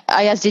interesting.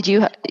 Ayaz,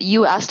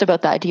 you asked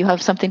about that? Do you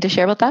have something to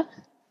share about that?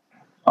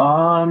 Or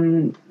are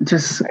you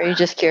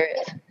just curious?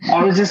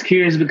 I was just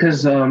curious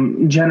because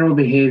general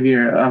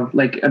behavior of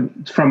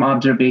from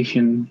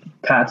observation,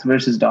 cats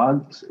versus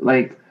dogs.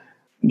 Like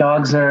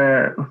dogs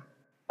I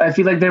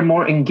feel like they're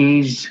more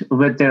engaged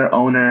with their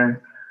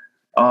owner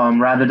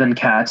rather than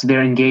cats.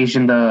 They're engaged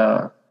in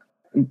the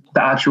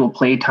actual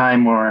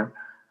playtime, or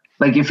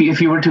like if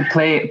you were to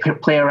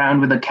play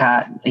around with a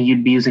cat and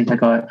you'd be using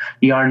like a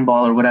yarn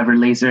ball or whatever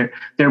laser,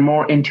 they're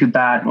more into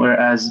that.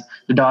 Whereas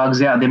the dogs,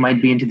 they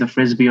might be into the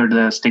frisbee or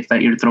the stick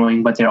that you're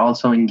throwing, but they're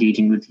also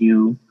engaging with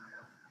you.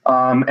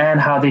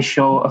 And how they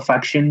show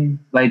affection.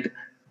 Like,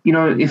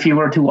 if you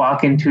were to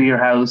walk into your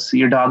house,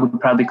 your dog would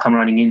probably come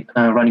running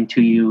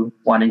to you,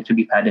 wanting to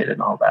be petted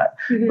and all that.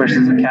 Mm-hmm.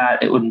 Versus a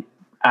cat, it would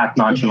act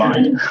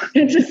nonchalant.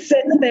 It just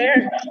sits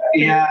there.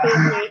 Yeah.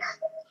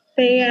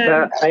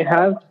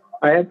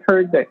 I have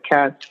heard that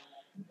cats,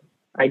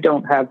 I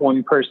don't have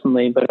one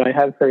personally, but I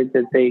have heard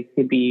that they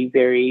could be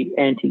very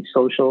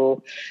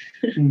antisocial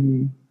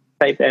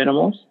type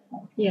animals.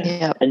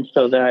 Yeah. And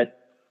so that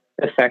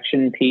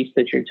affection piece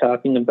that you're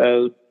talking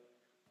about,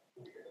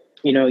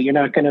 you're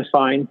not going to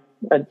find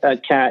a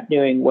cat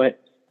doing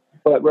what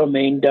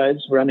Romain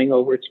does, running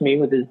over to me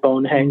with his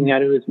bone hanging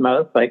out of his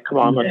mouth. Like, come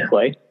on, let's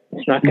play.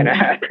 It's not going to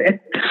happen.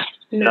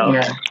 No.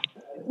 Yeah.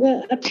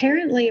 Well,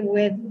 apparently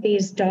with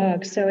these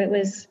dogs, so it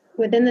was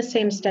within the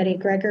same study,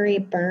 Gregory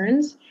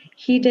Burns,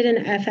 he did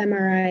an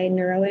fMRI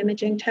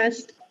neuroimaging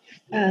test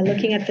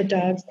looking at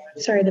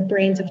the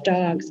brains of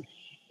dogs.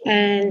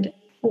 And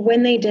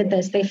when they did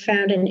this, they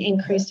found an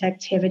increased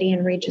activity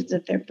in regions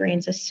of their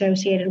brains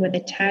associated with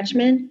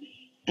attachment,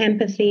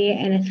 empathy,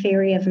 and a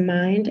theory of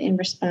mind in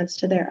response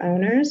to their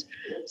owners.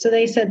 So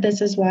they said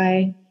this is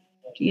why,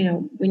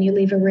 when you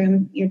leave a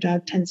room, your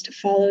dog tends to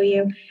follow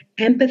you.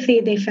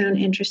 Empathy, they found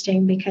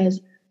interesting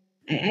because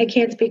I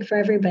can't speak for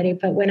everybody,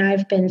 but when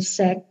I've been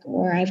sick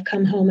or I've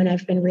come home and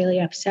I've been really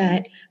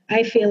upset,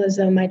 I feel as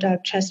though my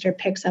dog Chester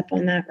picks up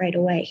on that right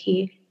away.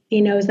 He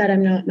knows that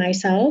I'm not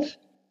myself.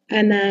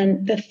 And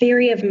then the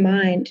theory of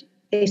mind,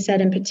 they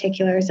said in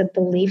particular, is a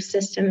belief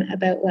system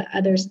about what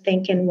others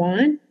think and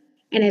want,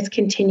 and it's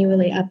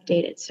continually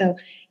updated. So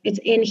it's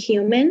in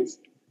humans,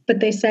 but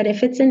they said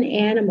if it's in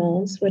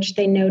animals, which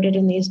they noted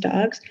in these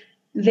dogs,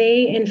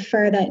 they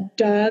infer that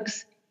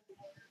dogs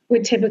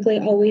would typically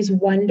always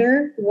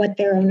wonder what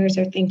their owners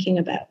are thinking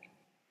about.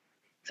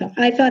 So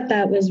I thought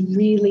that was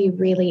really,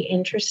 really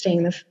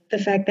interesting. The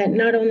fact that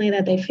not only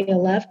that they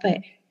feel love, but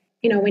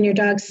when your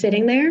dog's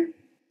sitting there,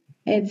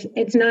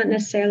 it's not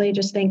necessarily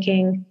just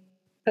thinking,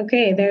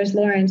 okay, there's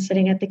Lauren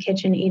sitting at the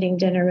kitchen eating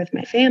dinner with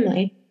my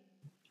family.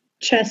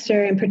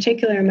 Chester in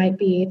particular might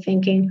be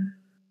thinking,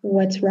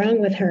 what's wrong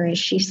with her? Is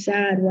she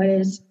sad?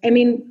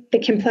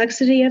 The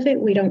complexity of it,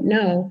 we don't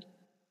know.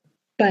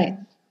 But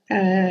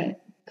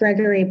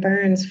Gregory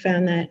Burns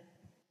found that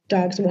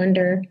dogs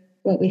wonder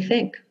what we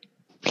think.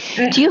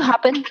 Do you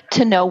happen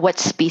to know what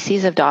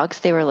species of dogs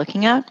they were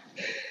looking at?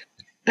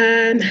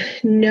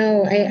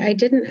 No, I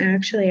didn't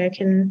actually. I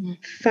can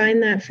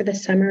find that for the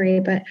summary,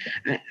 but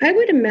I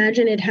would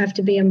imagine it'd have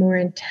to be a more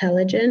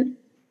intelligent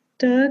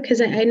dog,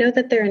 because I know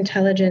that their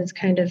intelligence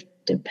kind of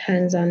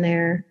depends on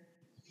their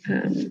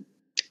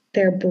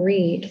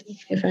breed,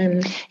 if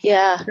I'm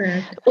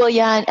correct. Well,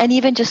 yeah, and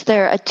even just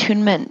their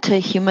attunement to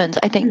humans.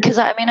 I think because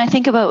I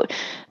think about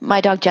my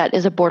dog Jet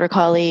is a border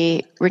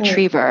collie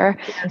retriever,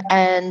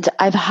 and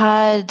I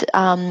had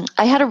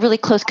a really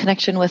close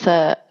connection with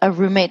a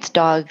roommate's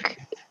dog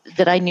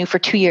that I knew for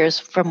 2 years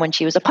from when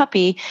she was a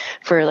puppy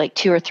for like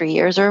 2 or 3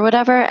 years or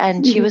whatever.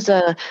 And she was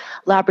a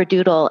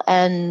Labradoodle,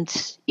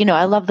 and,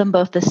 I love them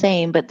both the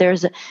same, but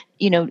there's,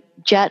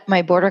 Jet,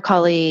 my border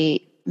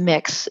collie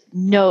mix,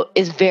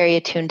 is very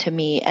attuned to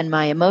me and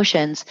my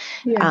emotions.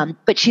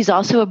 But she's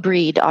also a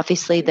breed,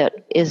 obviously,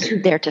 that is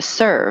there to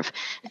serve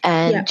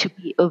and to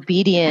be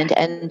obedient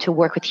and to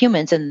work with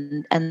humans.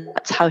 And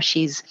that's how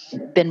she's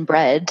been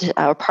bred,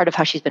 or part of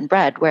how she's been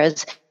bred.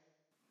 Whereas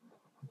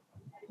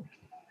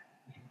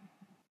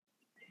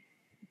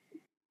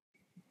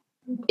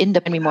end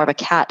up being more of a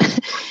cat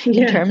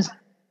in terms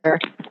of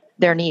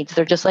their needs.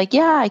 They're just like,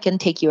 I can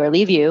take you or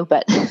leave you,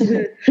 but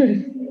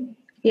I'm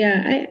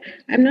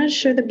not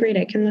sure the breed.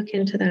 I can look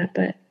into that,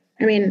 but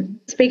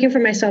speaking for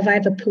myself, I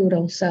have a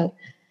poodle, so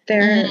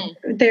they're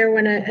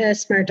a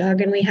smart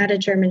dog, and we had a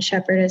German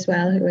Shepherd as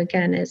well, who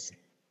again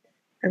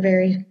are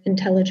very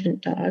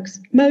intelligent dogs.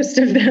 Most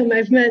of them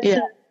I've met.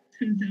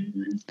 Some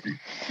ones,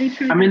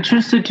 I'm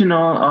interested to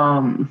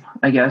know,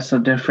 I guess, the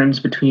difference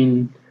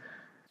between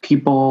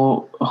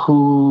people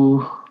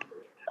who,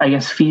 I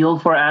guess, feel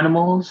for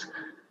animals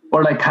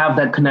or like have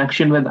that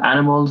connection with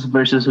animals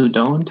versus who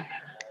don't.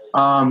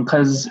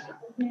 Because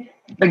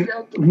like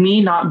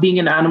me not being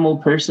an animal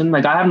person,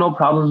 like I have no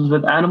problems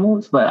with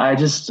animals, but I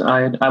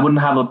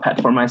wouldn't have a pet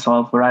for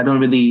myself, or I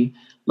don't really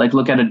like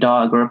look at a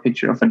dog or a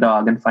picture of a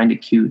dog and find it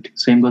cute.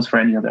 Same goes for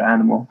any other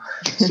animal.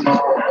 So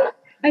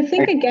I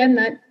think again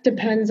that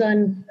depends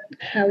on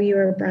how you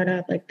were brought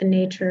up, like the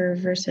nature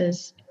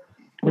versus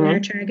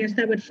nurture. I guess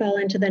that would fall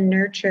into the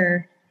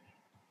nurture.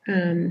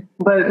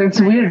 But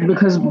it's weird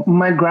because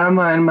my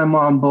grandma and my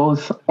mom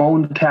both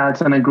owned cats,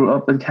 and I grew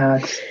up with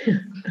cats.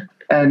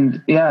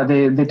 And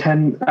they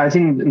tend. I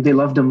think they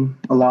loved them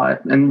a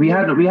lot, and we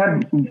had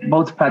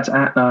both pets,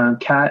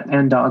 cat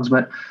and dogs.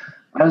 But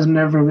I was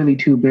never really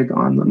too big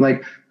on them.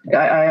 Like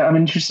I'm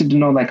interested to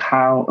know like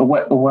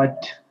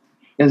what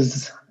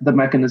is the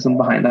mechanism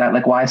behind that?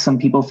 Like why some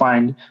people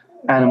find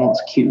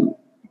animals cute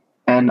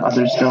and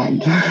others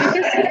don't.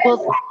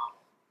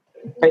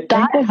 I think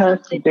it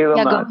has to do a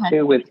lot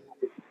too with.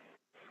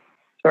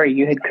 Sorry,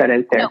 you had cut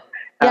out there.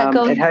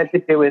 No. It has to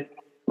do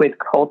with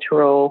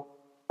cultural,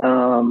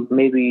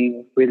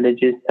 maybe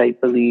religious type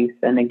beliefs,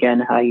 and again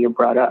how you're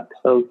brought up.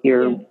 So if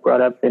you're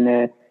brought up in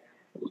a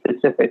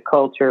specific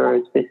culture or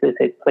a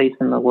specific place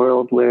in the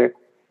world where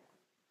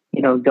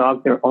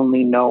dogs are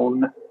only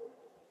known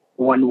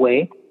one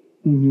way,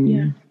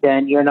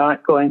 then you're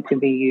not going to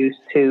be used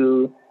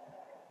to.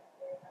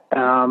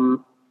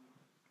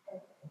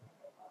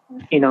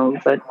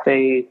 Let's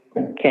say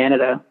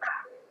Canada,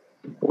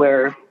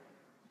 where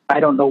I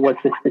don't know what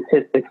the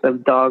statistics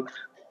of dogs,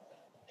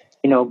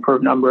 per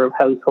number of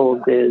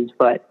households is,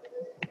 but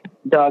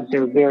dogs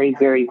are very,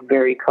 very,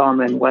 very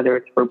common, whether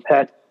it's for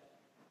pets,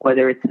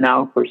 whether it's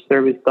now for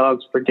service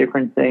dogs for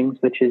different things,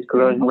 which is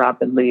growing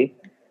rapidly.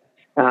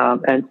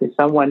 And to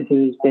someone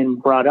who's been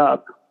brought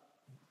up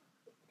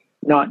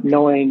not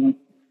knowing,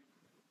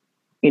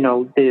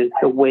 the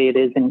way it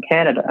is in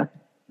Canada,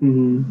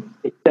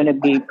 it's going to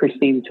be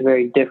perceived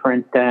very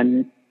different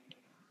than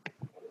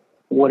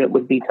what it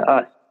would be to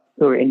us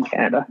who are in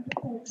Canada.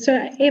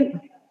 So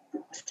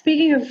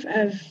speaking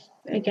of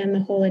again,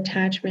 the whole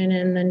attachment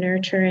and the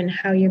nurture and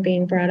how you're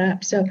being brought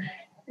up. So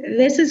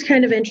this is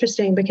kind of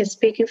interesting because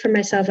speaking for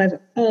myself, I've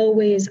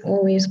always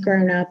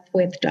grown up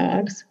with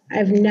dogs.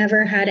 I've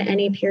never had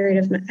any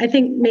period of, I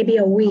think maybe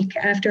a week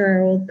after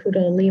our old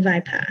poodle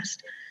Levi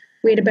passed.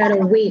 we had about a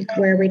week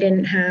where we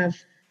didn't have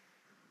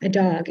a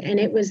dog. And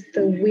it was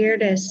the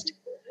weirdest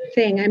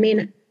thing. I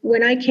mean,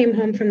 when I came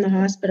home from the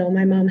hospital,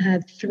 my mom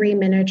had 3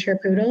 miniature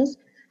poodles.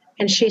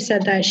 And she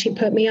said that she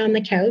put me on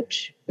the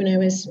couch when I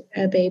was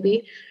a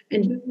baby.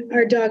 And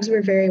our dogs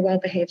were very well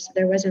behaved, so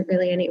there wasn't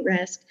really any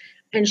risk.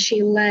 And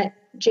she let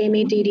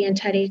Jamie, Dee Dee, and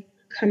Teddy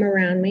come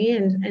around me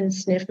and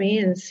sniff me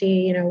and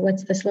see, you know,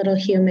 what's this little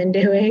human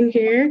doing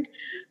here?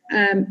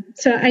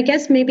 So I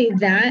guess maybe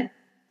that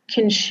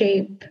can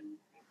shape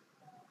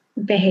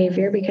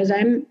behavior, because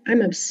I'm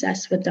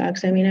obsessed with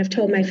dogs. I mean, I've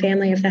told my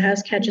family if the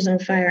house catches on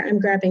fire, I'm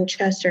grabbing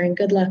Chester and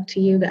good luck to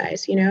you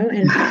guys, you know.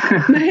 And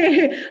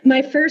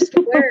my first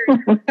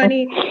word,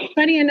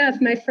 funny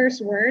enough, my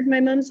first word my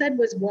mom said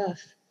was woof.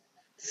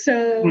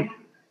 So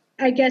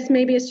I guess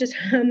maybe it's just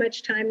how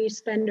much time you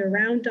spend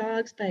around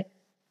dogs, but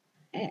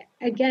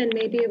again,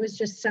 maybe it was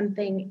just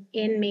something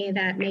in me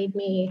that made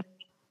me,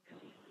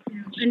 you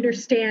know,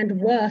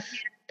 understand woof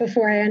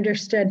before I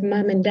understood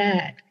mom and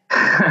dad.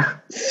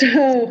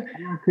 So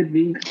could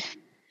be.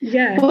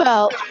 Yeah.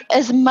 Well,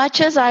 as much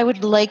as I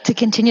would like to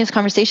continue this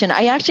conversation,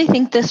 I actually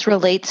think this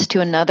relates to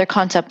another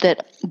concept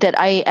that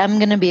I am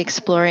going to be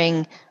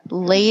exploring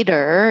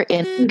later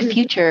in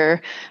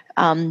future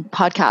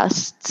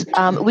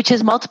podcasts, which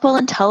is multiple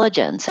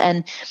intelligence,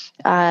 and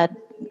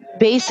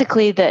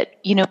basically that,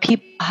 you know,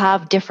 people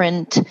have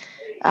different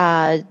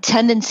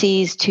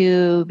tendencies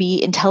to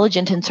be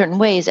intelligent in certain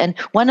ways, and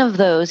one of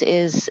those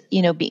is,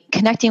 you know,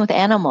 connecting with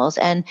animals,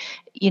 and,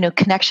 you know,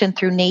 connection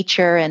through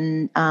nature,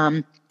 and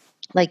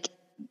like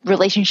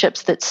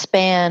relationships that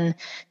span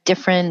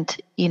different,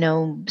 you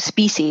know,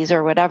 species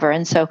or whatever.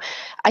 And so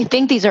I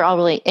think these are all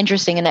really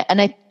interesting, and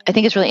I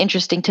think it's really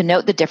interesting to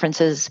note the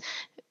differences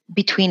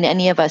between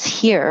any of us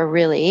here,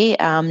 really,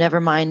 never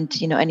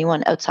mind, you know,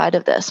 anyone outside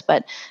of this,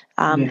 but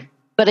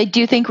I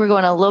do think we're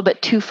going a little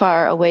bit too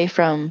far away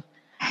from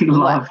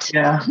love.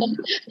 Yeah.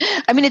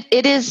 I mean,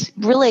 it is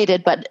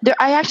related, but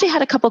I actually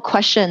had a couple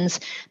questions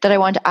that I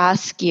wanted to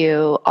ask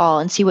you all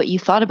and see what you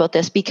thought about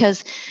this,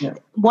 because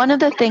one of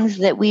the things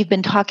that we've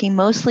been talking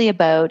mostly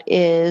about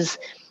is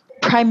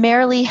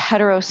primarily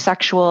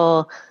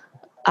heterosexual.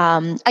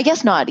 I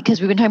guess not, because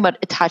we've been talking about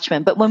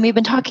attachment, but when we've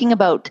been talking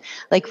about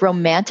like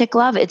romantic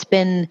love,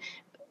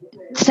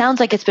 sounds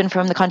like it's been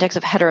from the context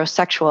of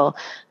heterosexual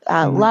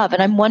love.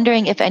 And I'm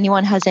wondering if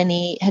anyone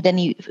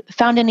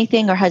found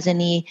anything or has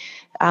any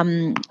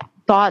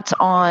thoughts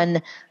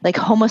on like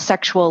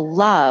homosexual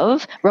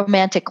love,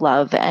 romantic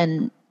love,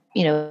 and,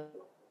 you know,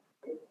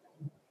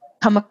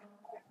 come up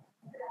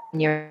in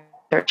your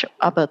research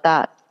about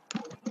that.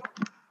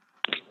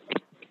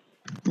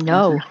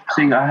 No.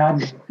 And I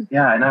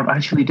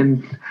actually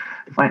didn't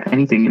find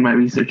anything in my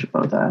research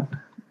about that.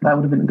 That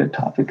would have been a good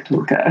topic to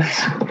look at.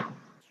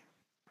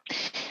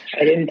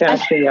 I didn't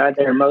actually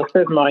either. Most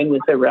of mine was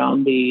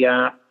around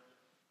the,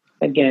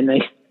 again,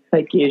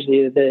 like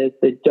usually the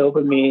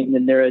dopamine, the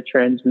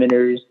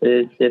neurotransmitters,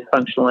 the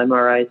functional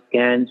MRI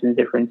scans, and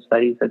different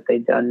studies that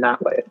they've done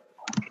that way.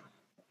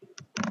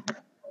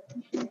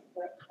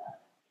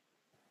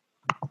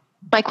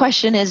 My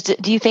question is,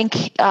 do you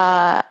think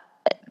it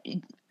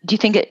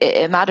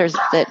matters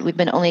that we've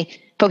been only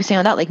focusing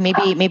on that? Like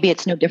maybe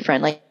it's no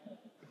different. Like,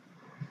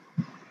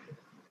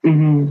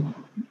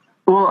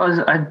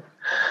 well,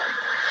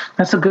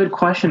 that's a good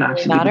question,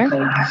 actually.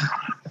 Matter?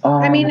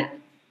 I mean,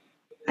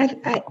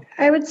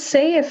 I would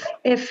say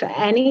if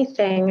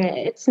anything,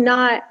 it's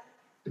not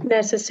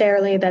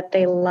necessarily that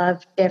they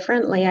love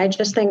differently. I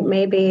just think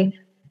maybe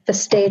the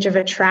stage of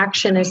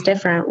attraction is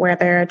different, where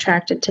they're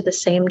attracted to the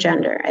same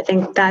gender. I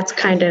think that's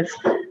kind of,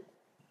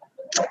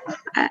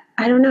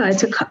 I don't know.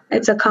 It's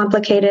a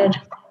complicated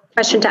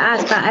question to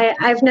ask, but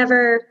I've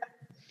never,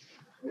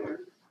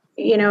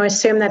 you know,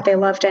 assumed that they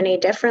loved any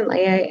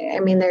differently. I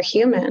mean, they're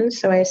humans,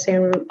 so I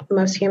assume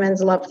most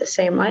humans love the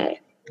same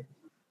way.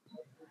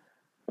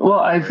 Well,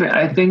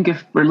 I think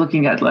if we're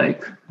looking at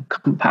like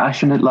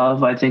compassionate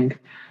love, I think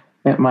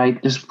it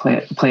might just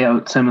play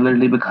out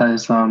similarly,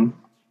 because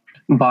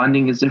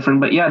bonding is different.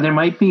 But yeah, there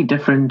might be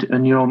different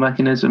neural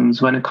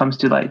mechanisms when it comes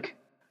to, like,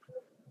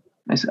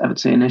 I would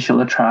say, initial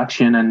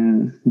attraction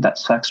and that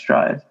sex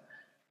drive.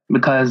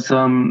 Because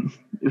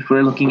if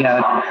we're looking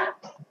at,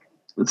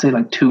 let's say,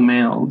 like two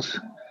males,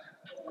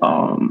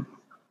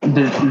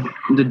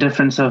 the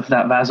difference of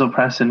that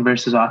vasopressin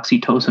versus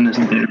oxytocin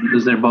isn't there,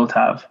 because they both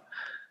have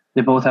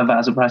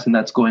vasopressin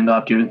that's going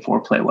up during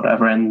foreplay,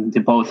 whatever, and they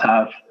both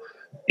have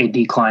a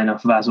decline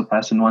of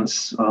vasopressin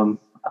once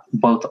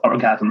both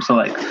orgasms. So,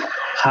 like,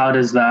 how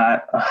does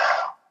that?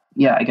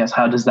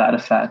 How does that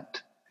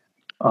affect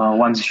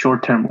one's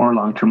short-term or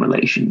long-term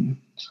relations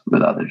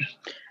with others?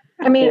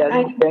 I mean,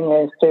 the thing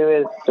is too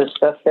is the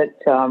stuff that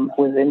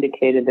was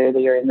indicated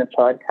earlier in the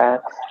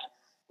podcast,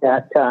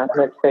 that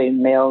let's say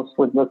males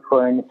would look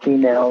for in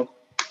females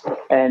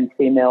and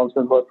females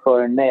would look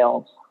for in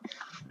males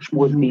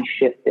would be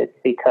shifted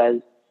because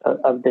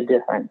of the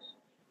difference,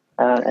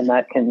 and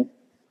that can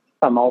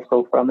come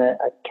also from a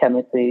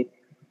chemical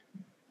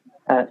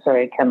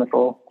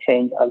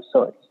change of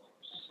sorts.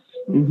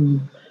 Mm-hmm.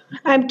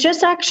 I've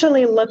just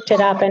actually looked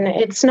it up, and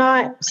it's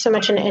not so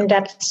much an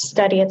in-depth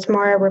study. It's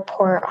more a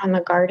report on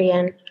The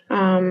Guardian.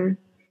 And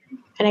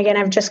again,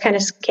 I've just kind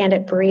of scanned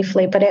it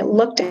briefly, but it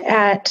looked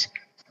at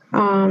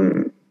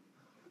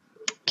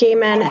gay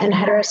men and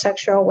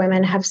heterosexual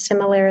women have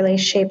similarly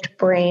shaped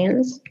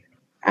brains.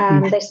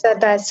 They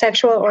said that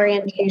sexual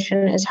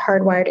orientation is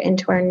hardwired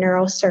into our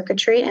neural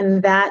circuitry,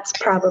 and that's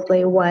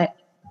probably what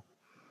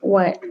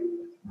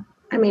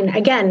I mean.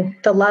 Again,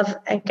 the love,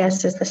 I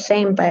guess, is the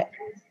same, but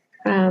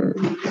I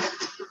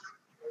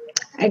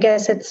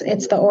guess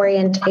it's the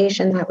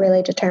orientation that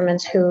really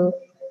determines who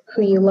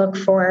you look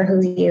for,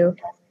 who you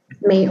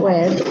mate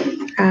with.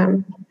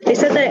 They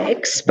said that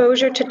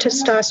exposure to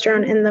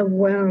testosterone in the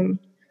womb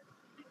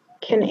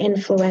can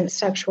influence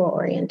sexual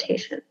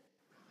orientation.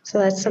 So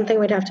that's something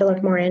we'd have to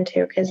look more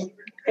into, because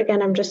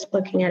again, I'm just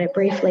looking at it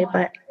briefly,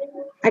 but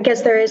I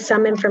guess there is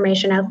some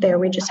information out there.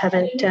 We just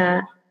haven't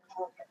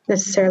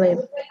necessarily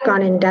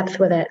gone in depth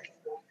with it.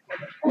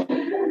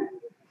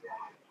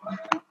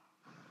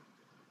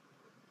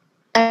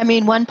 I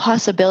mean, one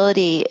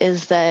possibility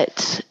is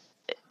that,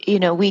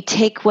 we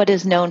take what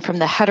is known from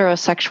the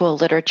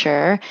heterosexual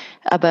literature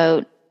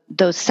about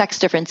those sex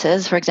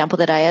differences, for example,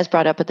 that Ayaz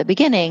brought up at the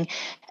beginning,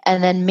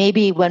 and then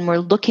maybe when we're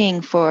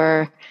looking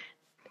for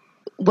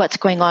what's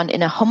going on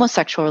in a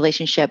homosexual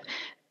relationship,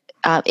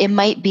 it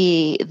might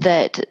be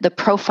that the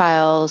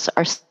profiles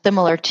are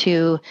similar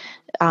to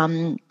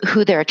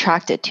who they're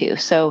attracted to.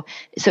 So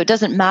it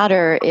doesn't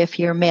matter if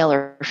you're male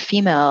or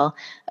female.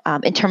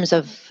 In terms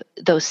of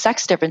those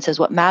sex differences,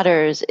 what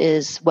matters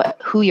is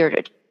who you're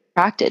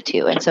attracted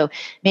to. And so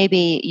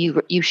maybe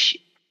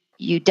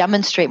you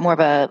demonstrate more of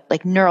a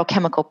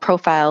neurochemical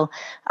profile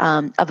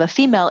of a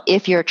female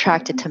if you're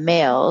attracted to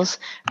males,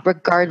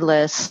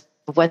 regardless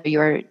of whether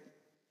you're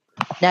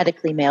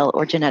genetically male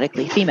or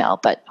genetically female,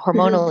 but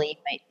hormonally you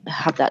might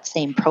have that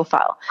same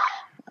profile.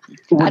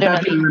 Would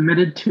that be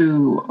limited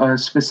to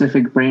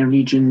specific brain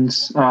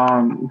regions,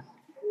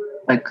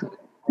 like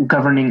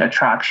governing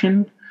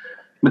attraction?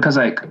 Because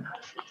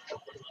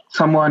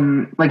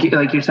someone like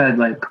you said,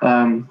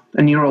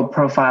 a neural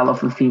profile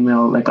of a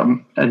female, like a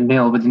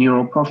male with a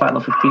neural profile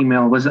of a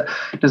female,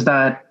 does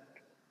that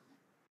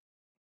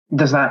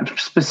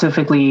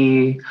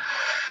specifically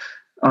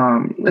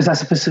is that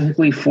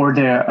specifically for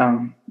their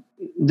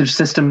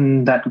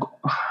system that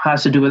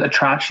has to do with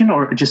attraction,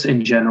 or just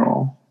in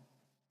general?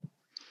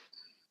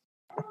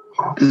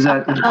 Is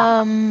that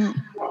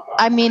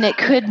I mean, it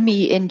could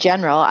be in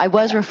general. I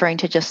was referring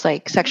to just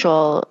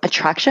sexual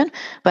attraction,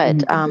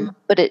 but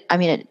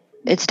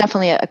it's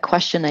definitely a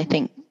question, I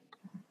think,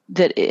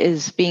 that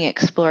is being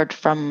explored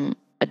from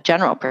a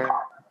general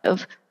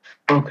perspective.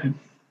 Okay.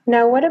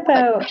 Now, what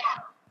about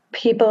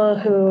people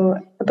who,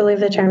 I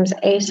believe the term's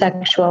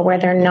asexual, where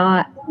they're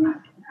not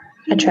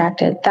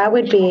attracted? That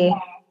would be,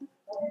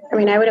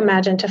 I would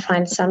imagine, to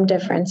find some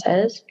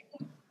differences.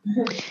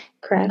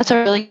 Correct? That's a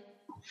really...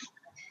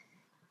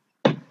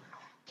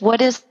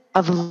 What is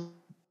of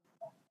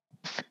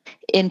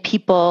in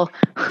people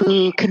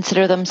who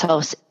consider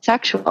themselves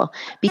sexual?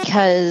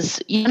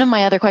 Because one of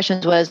my other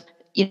questions was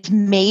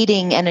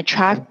mating and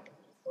attraction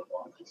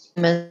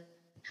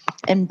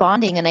and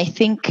bonding, and I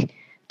think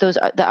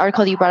the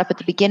article that you brought up at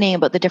the beginning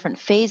about the different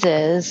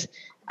phases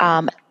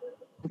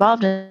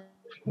involved in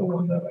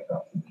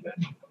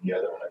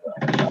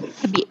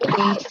to be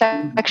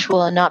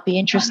asexual and not be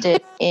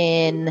interested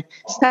in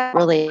sex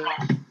related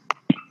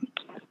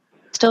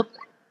still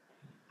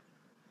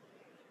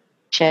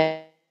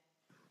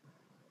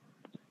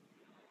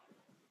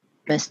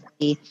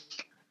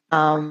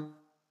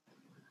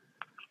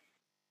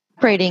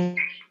separating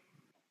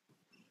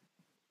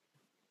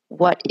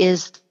what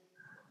is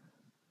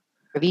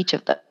of each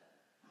of them.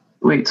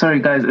 Wait, sorry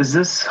guys, is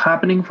this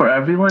happening for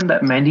everyone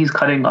that Mandy's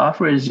cutting off,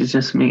 or is it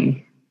just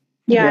me?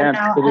 Yeah,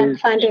 no, it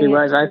is. She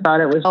was. I thought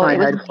it was my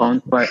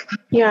headphones, but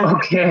yeah.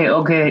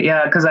 Okay,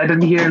 yeah, because I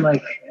didn't hear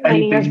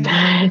any of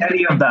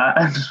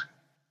that.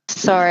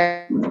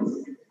 Sorry.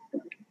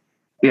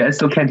 Yeah, I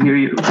still can't hear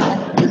you.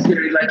 Just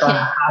hearing a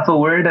half a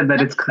word and then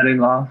it's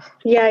cutting off.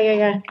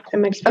 Yeah.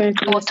 I'm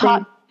experiencing the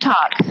same.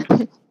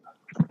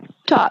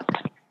 Talk.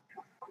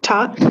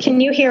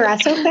 Can you hear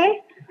us okay?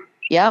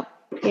 Yep.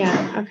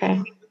 Yeah,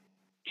 okay.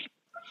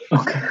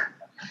 Okay.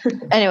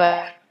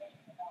 Anyway.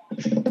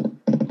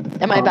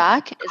 Am I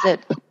back? Is it,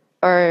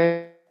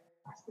 or?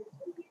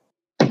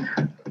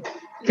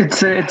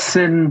 It's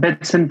in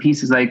bits and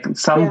pieces.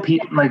 Some of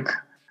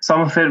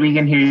it we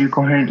can hear you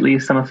coherently,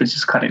 some of it's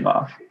just cutting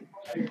off.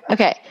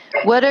 Okay.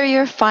 What are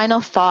your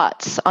final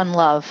thoughts on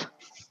love?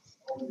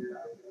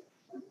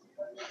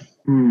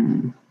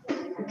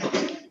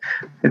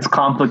 It's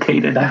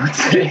complicated, I would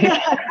say.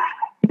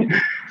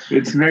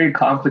 It's very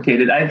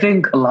complicated. I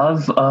think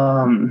love,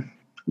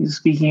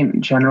 speaking in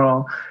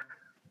general,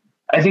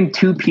 I think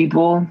two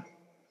people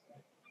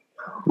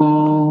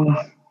who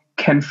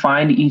can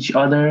find each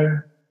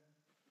other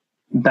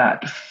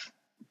that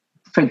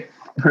fit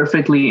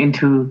perfectly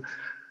into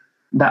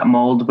that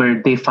mold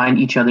where they find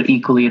each other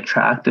equally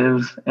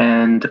attractive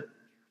and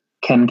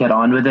can get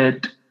on with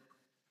it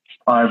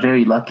are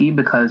very lucky,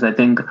 because I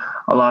think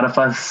a lot of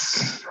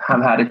us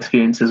have had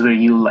experiences where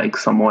you like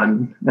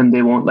someone and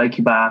they won't like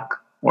you back,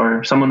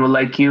 or someone will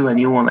like you and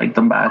you won't like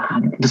them back,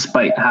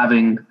 despite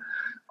having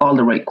all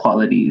the right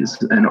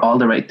qualities and all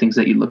the right things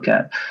that you look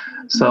at.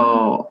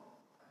 So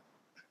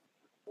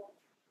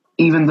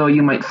even though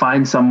you might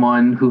find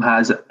someone who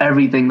has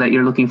everything that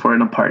you're looking for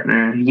in a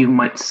partner, you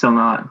might still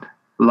not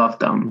love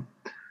them,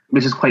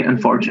 which is quite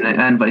unfortunate,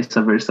 and vice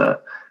versa.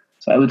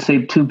 So I would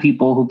say two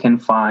people who can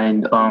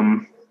find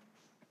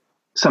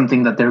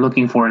something that they're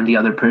looking for in the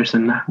other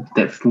person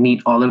that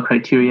meet all the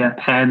criteria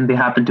and they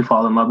happen to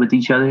fall in love with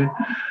each other,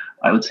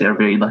 I would say are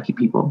very lucky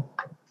people.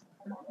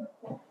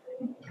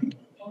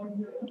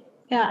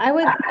 Yeah,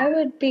 I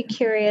would be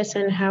curious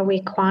in how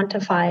we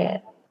quantify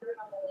it.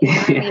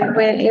 Yeah. I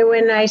mean,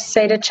 when I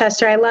say to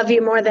Chester, I love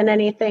you more than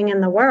anything in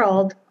the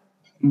world,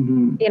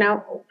 Mm-hmm.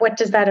 What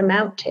does that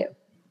amount to?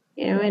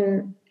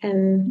 And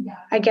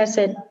I guess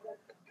I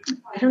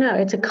don't know,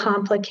 it's a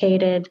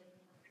complicated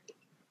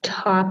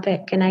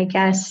topic. And I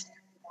guess,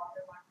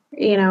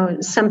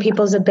 some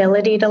people's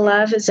ability to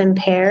love is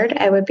impaired.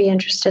 I would be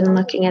interested in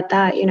looking at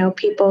that,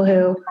 people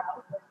who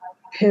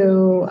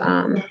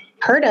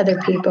hurt other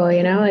people,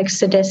 like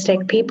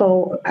sadistic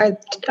people,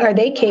 are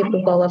they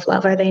capable of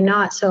love? Are they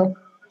not? So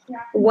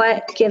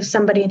what gives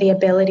somebody the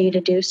ability to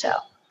do so?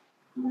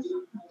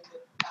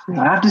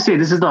 I have to say,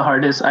 this is the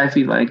hardest, I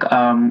feel like,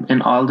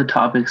 in all the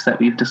topics that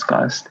we've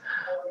discussed.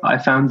 I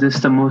found this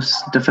the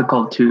most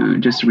difficult to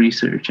just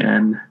research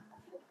and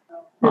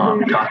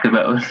talk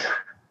about.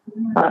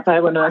 I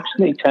would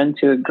actually tend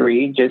to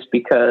agree, just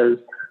because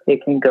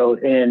it can go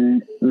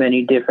in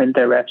many different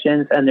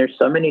directions, and there's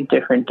so many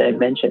different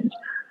dimensions.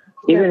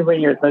 Even when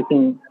you're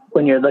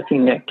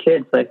looking at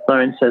kids, like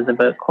Lauren says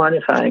about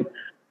quantifying,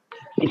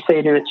 you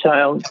say to a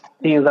child,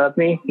 "Do you love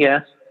me?"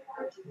 "Yes."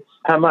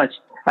 "How much?"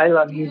 "I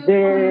love you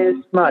this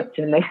much."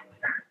 And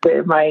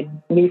my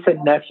niece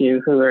and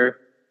nephew, who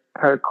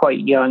are quite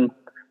young,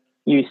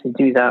 used to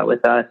do that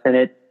with us,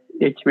 and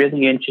it's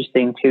really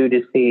interesting too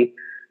to see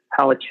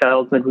how a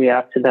child would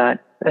react to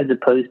that, as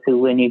opposed to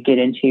when you get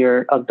into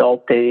your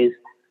adult days,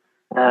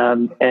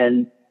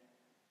 and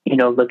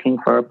looking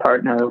for a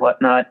partner or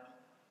whatnot,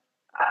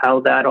 how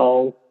that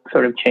all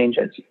sort of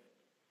changes.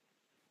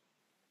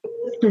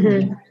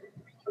 Mm-hmm.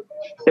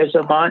 There's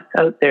a lot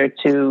out there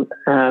too,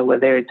 where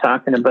they're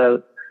talking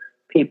about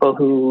people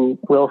who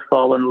will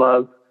fall in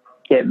love,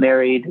 get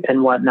married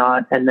and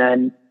whatnot, and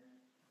then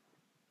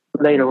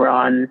later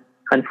on,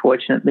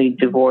 unfortunately,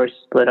 divorce,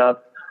 split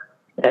up.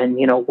 And,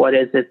 what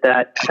is it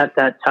that at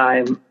that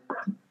time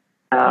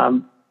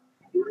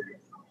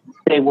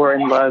they were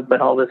in love,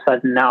 but all of a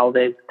sudden now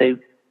they've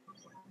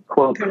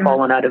quote,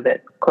 fallen out of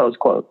it, close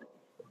quote.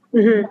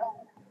 Mm-hmm.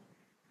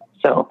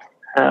 So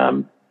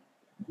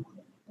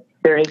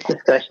there is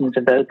discussions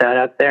about that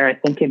out there. I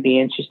think it'd be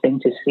interesting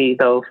to see,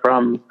 though,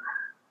 from,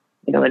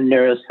 a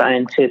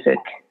neuroscientific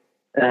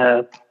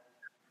kind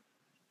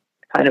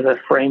of a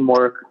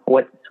framework,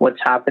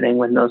 what's happening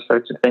when those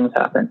sorts of things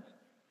happen.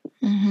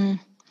 Mm-hmm.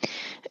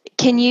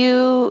 Can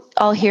you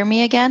all hear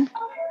me again?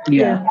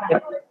 Yeah.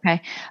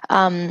 Okay.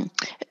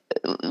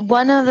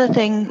 One of the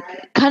things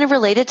kind of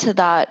related to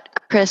that,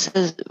 Chris,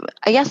 is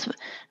I guess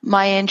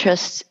my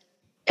interest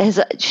has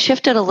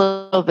shifted a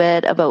little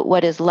bit about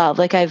what is love.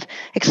 Like I've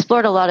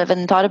explored a lot of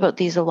and thought about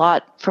these a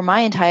lot for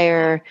my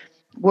entire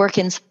work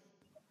in.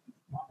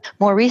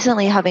 More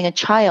recently, having a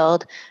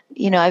child,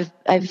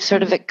 I've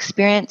sort of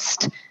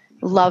experienced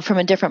love from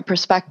a different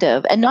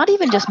perspective, and not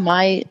even just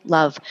my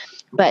love,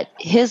 but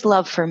his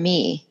love for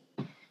me.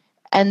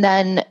 And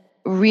then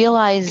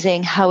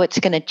realizing how it's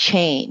going to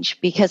change,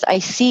 because I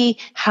see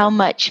how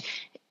much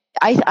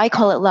I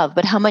call it love,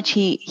 but how much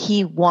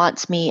he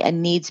wants me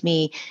and needs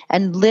me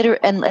and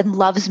and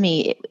loves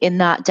me in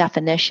that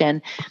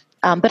definition.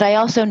 But I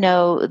also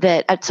know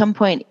that at some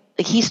point,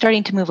 like, he's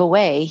starting to move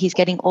away. He's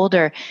getting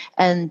older,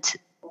 and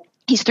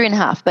he's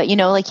 3.5, but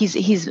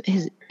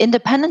his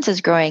independence is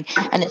growing,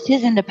 and as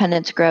his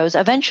independence grows,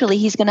 eventually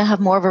he's going to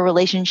have more of a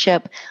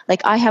relationship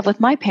like I have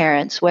with my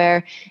parents,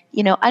 where,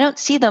 I don't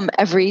see them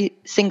every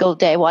single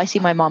day. Well, I see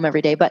my mom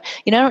every day, but,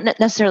 I don't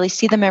necessarily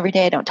see them every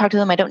day. I don't talk to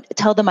them. I don't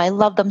tell them I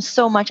love them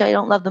so much. I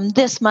don't love them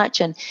this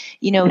much. And,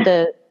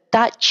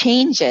 that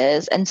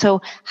changes. And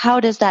so how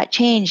does that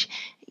change,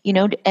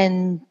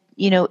 and,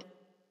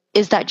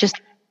 is that just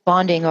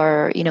bonding,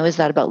 or, is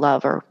that about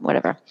love or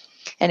whatever?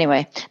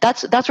 Anyway,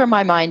 that's where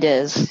my mind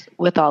is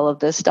with all of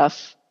this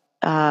stuff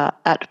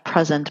at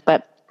present.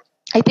 But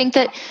I think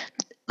that,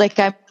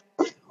 I'm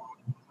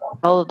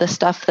all of the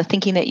stuff, the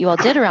thinking that you all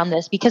did around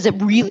this, because it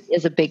really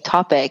is a big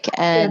topic.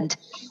 And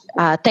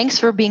thanks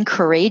for being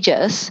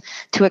courageous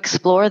to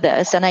explore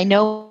this. And I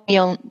know,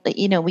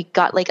 we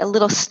got like a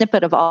little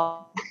snippet of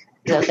all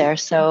out there.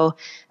 So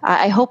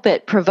I hope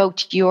it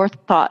provoked your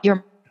thought,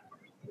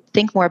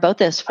 think more about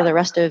this for the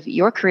rest of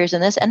your careers in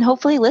this, and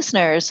hopefully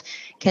listeners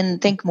can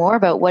think more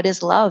about what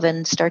is love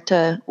and start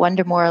to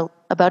wonder more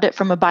about it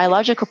from a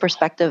biological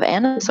perspective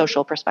and a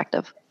social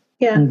perspective.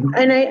 Yeah.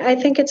 And I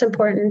think it's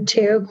important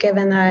too,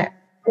 given that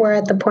we're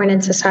at the point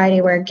in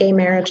society where gay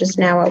marriage is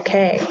now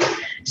okay.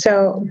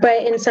 So,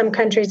 but in some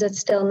countries it's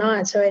still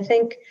not. So I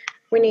think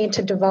we need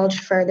to divulge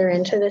further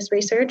into this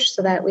research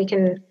so that we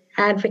can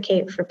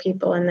advocate for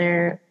people and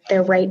their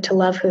right to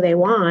love who they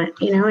want,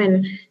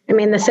 and I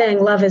mean, the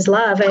saying love is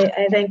love,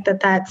 I think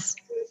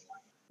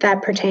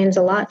that pertains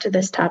a lot to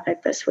this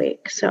topic this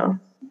week. So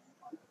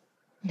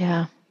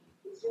yeah,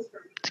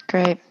 it's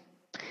great.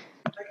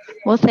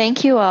 Well,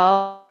 thank you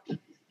all.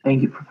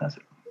 Thank you,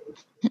 Professor.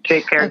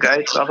 Take care,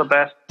 guys. All the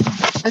best.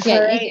 Okay.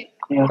 all right.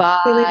 Yeah.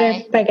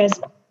 Bye. Bye guys.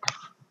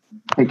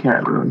 Take care,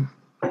 everyone.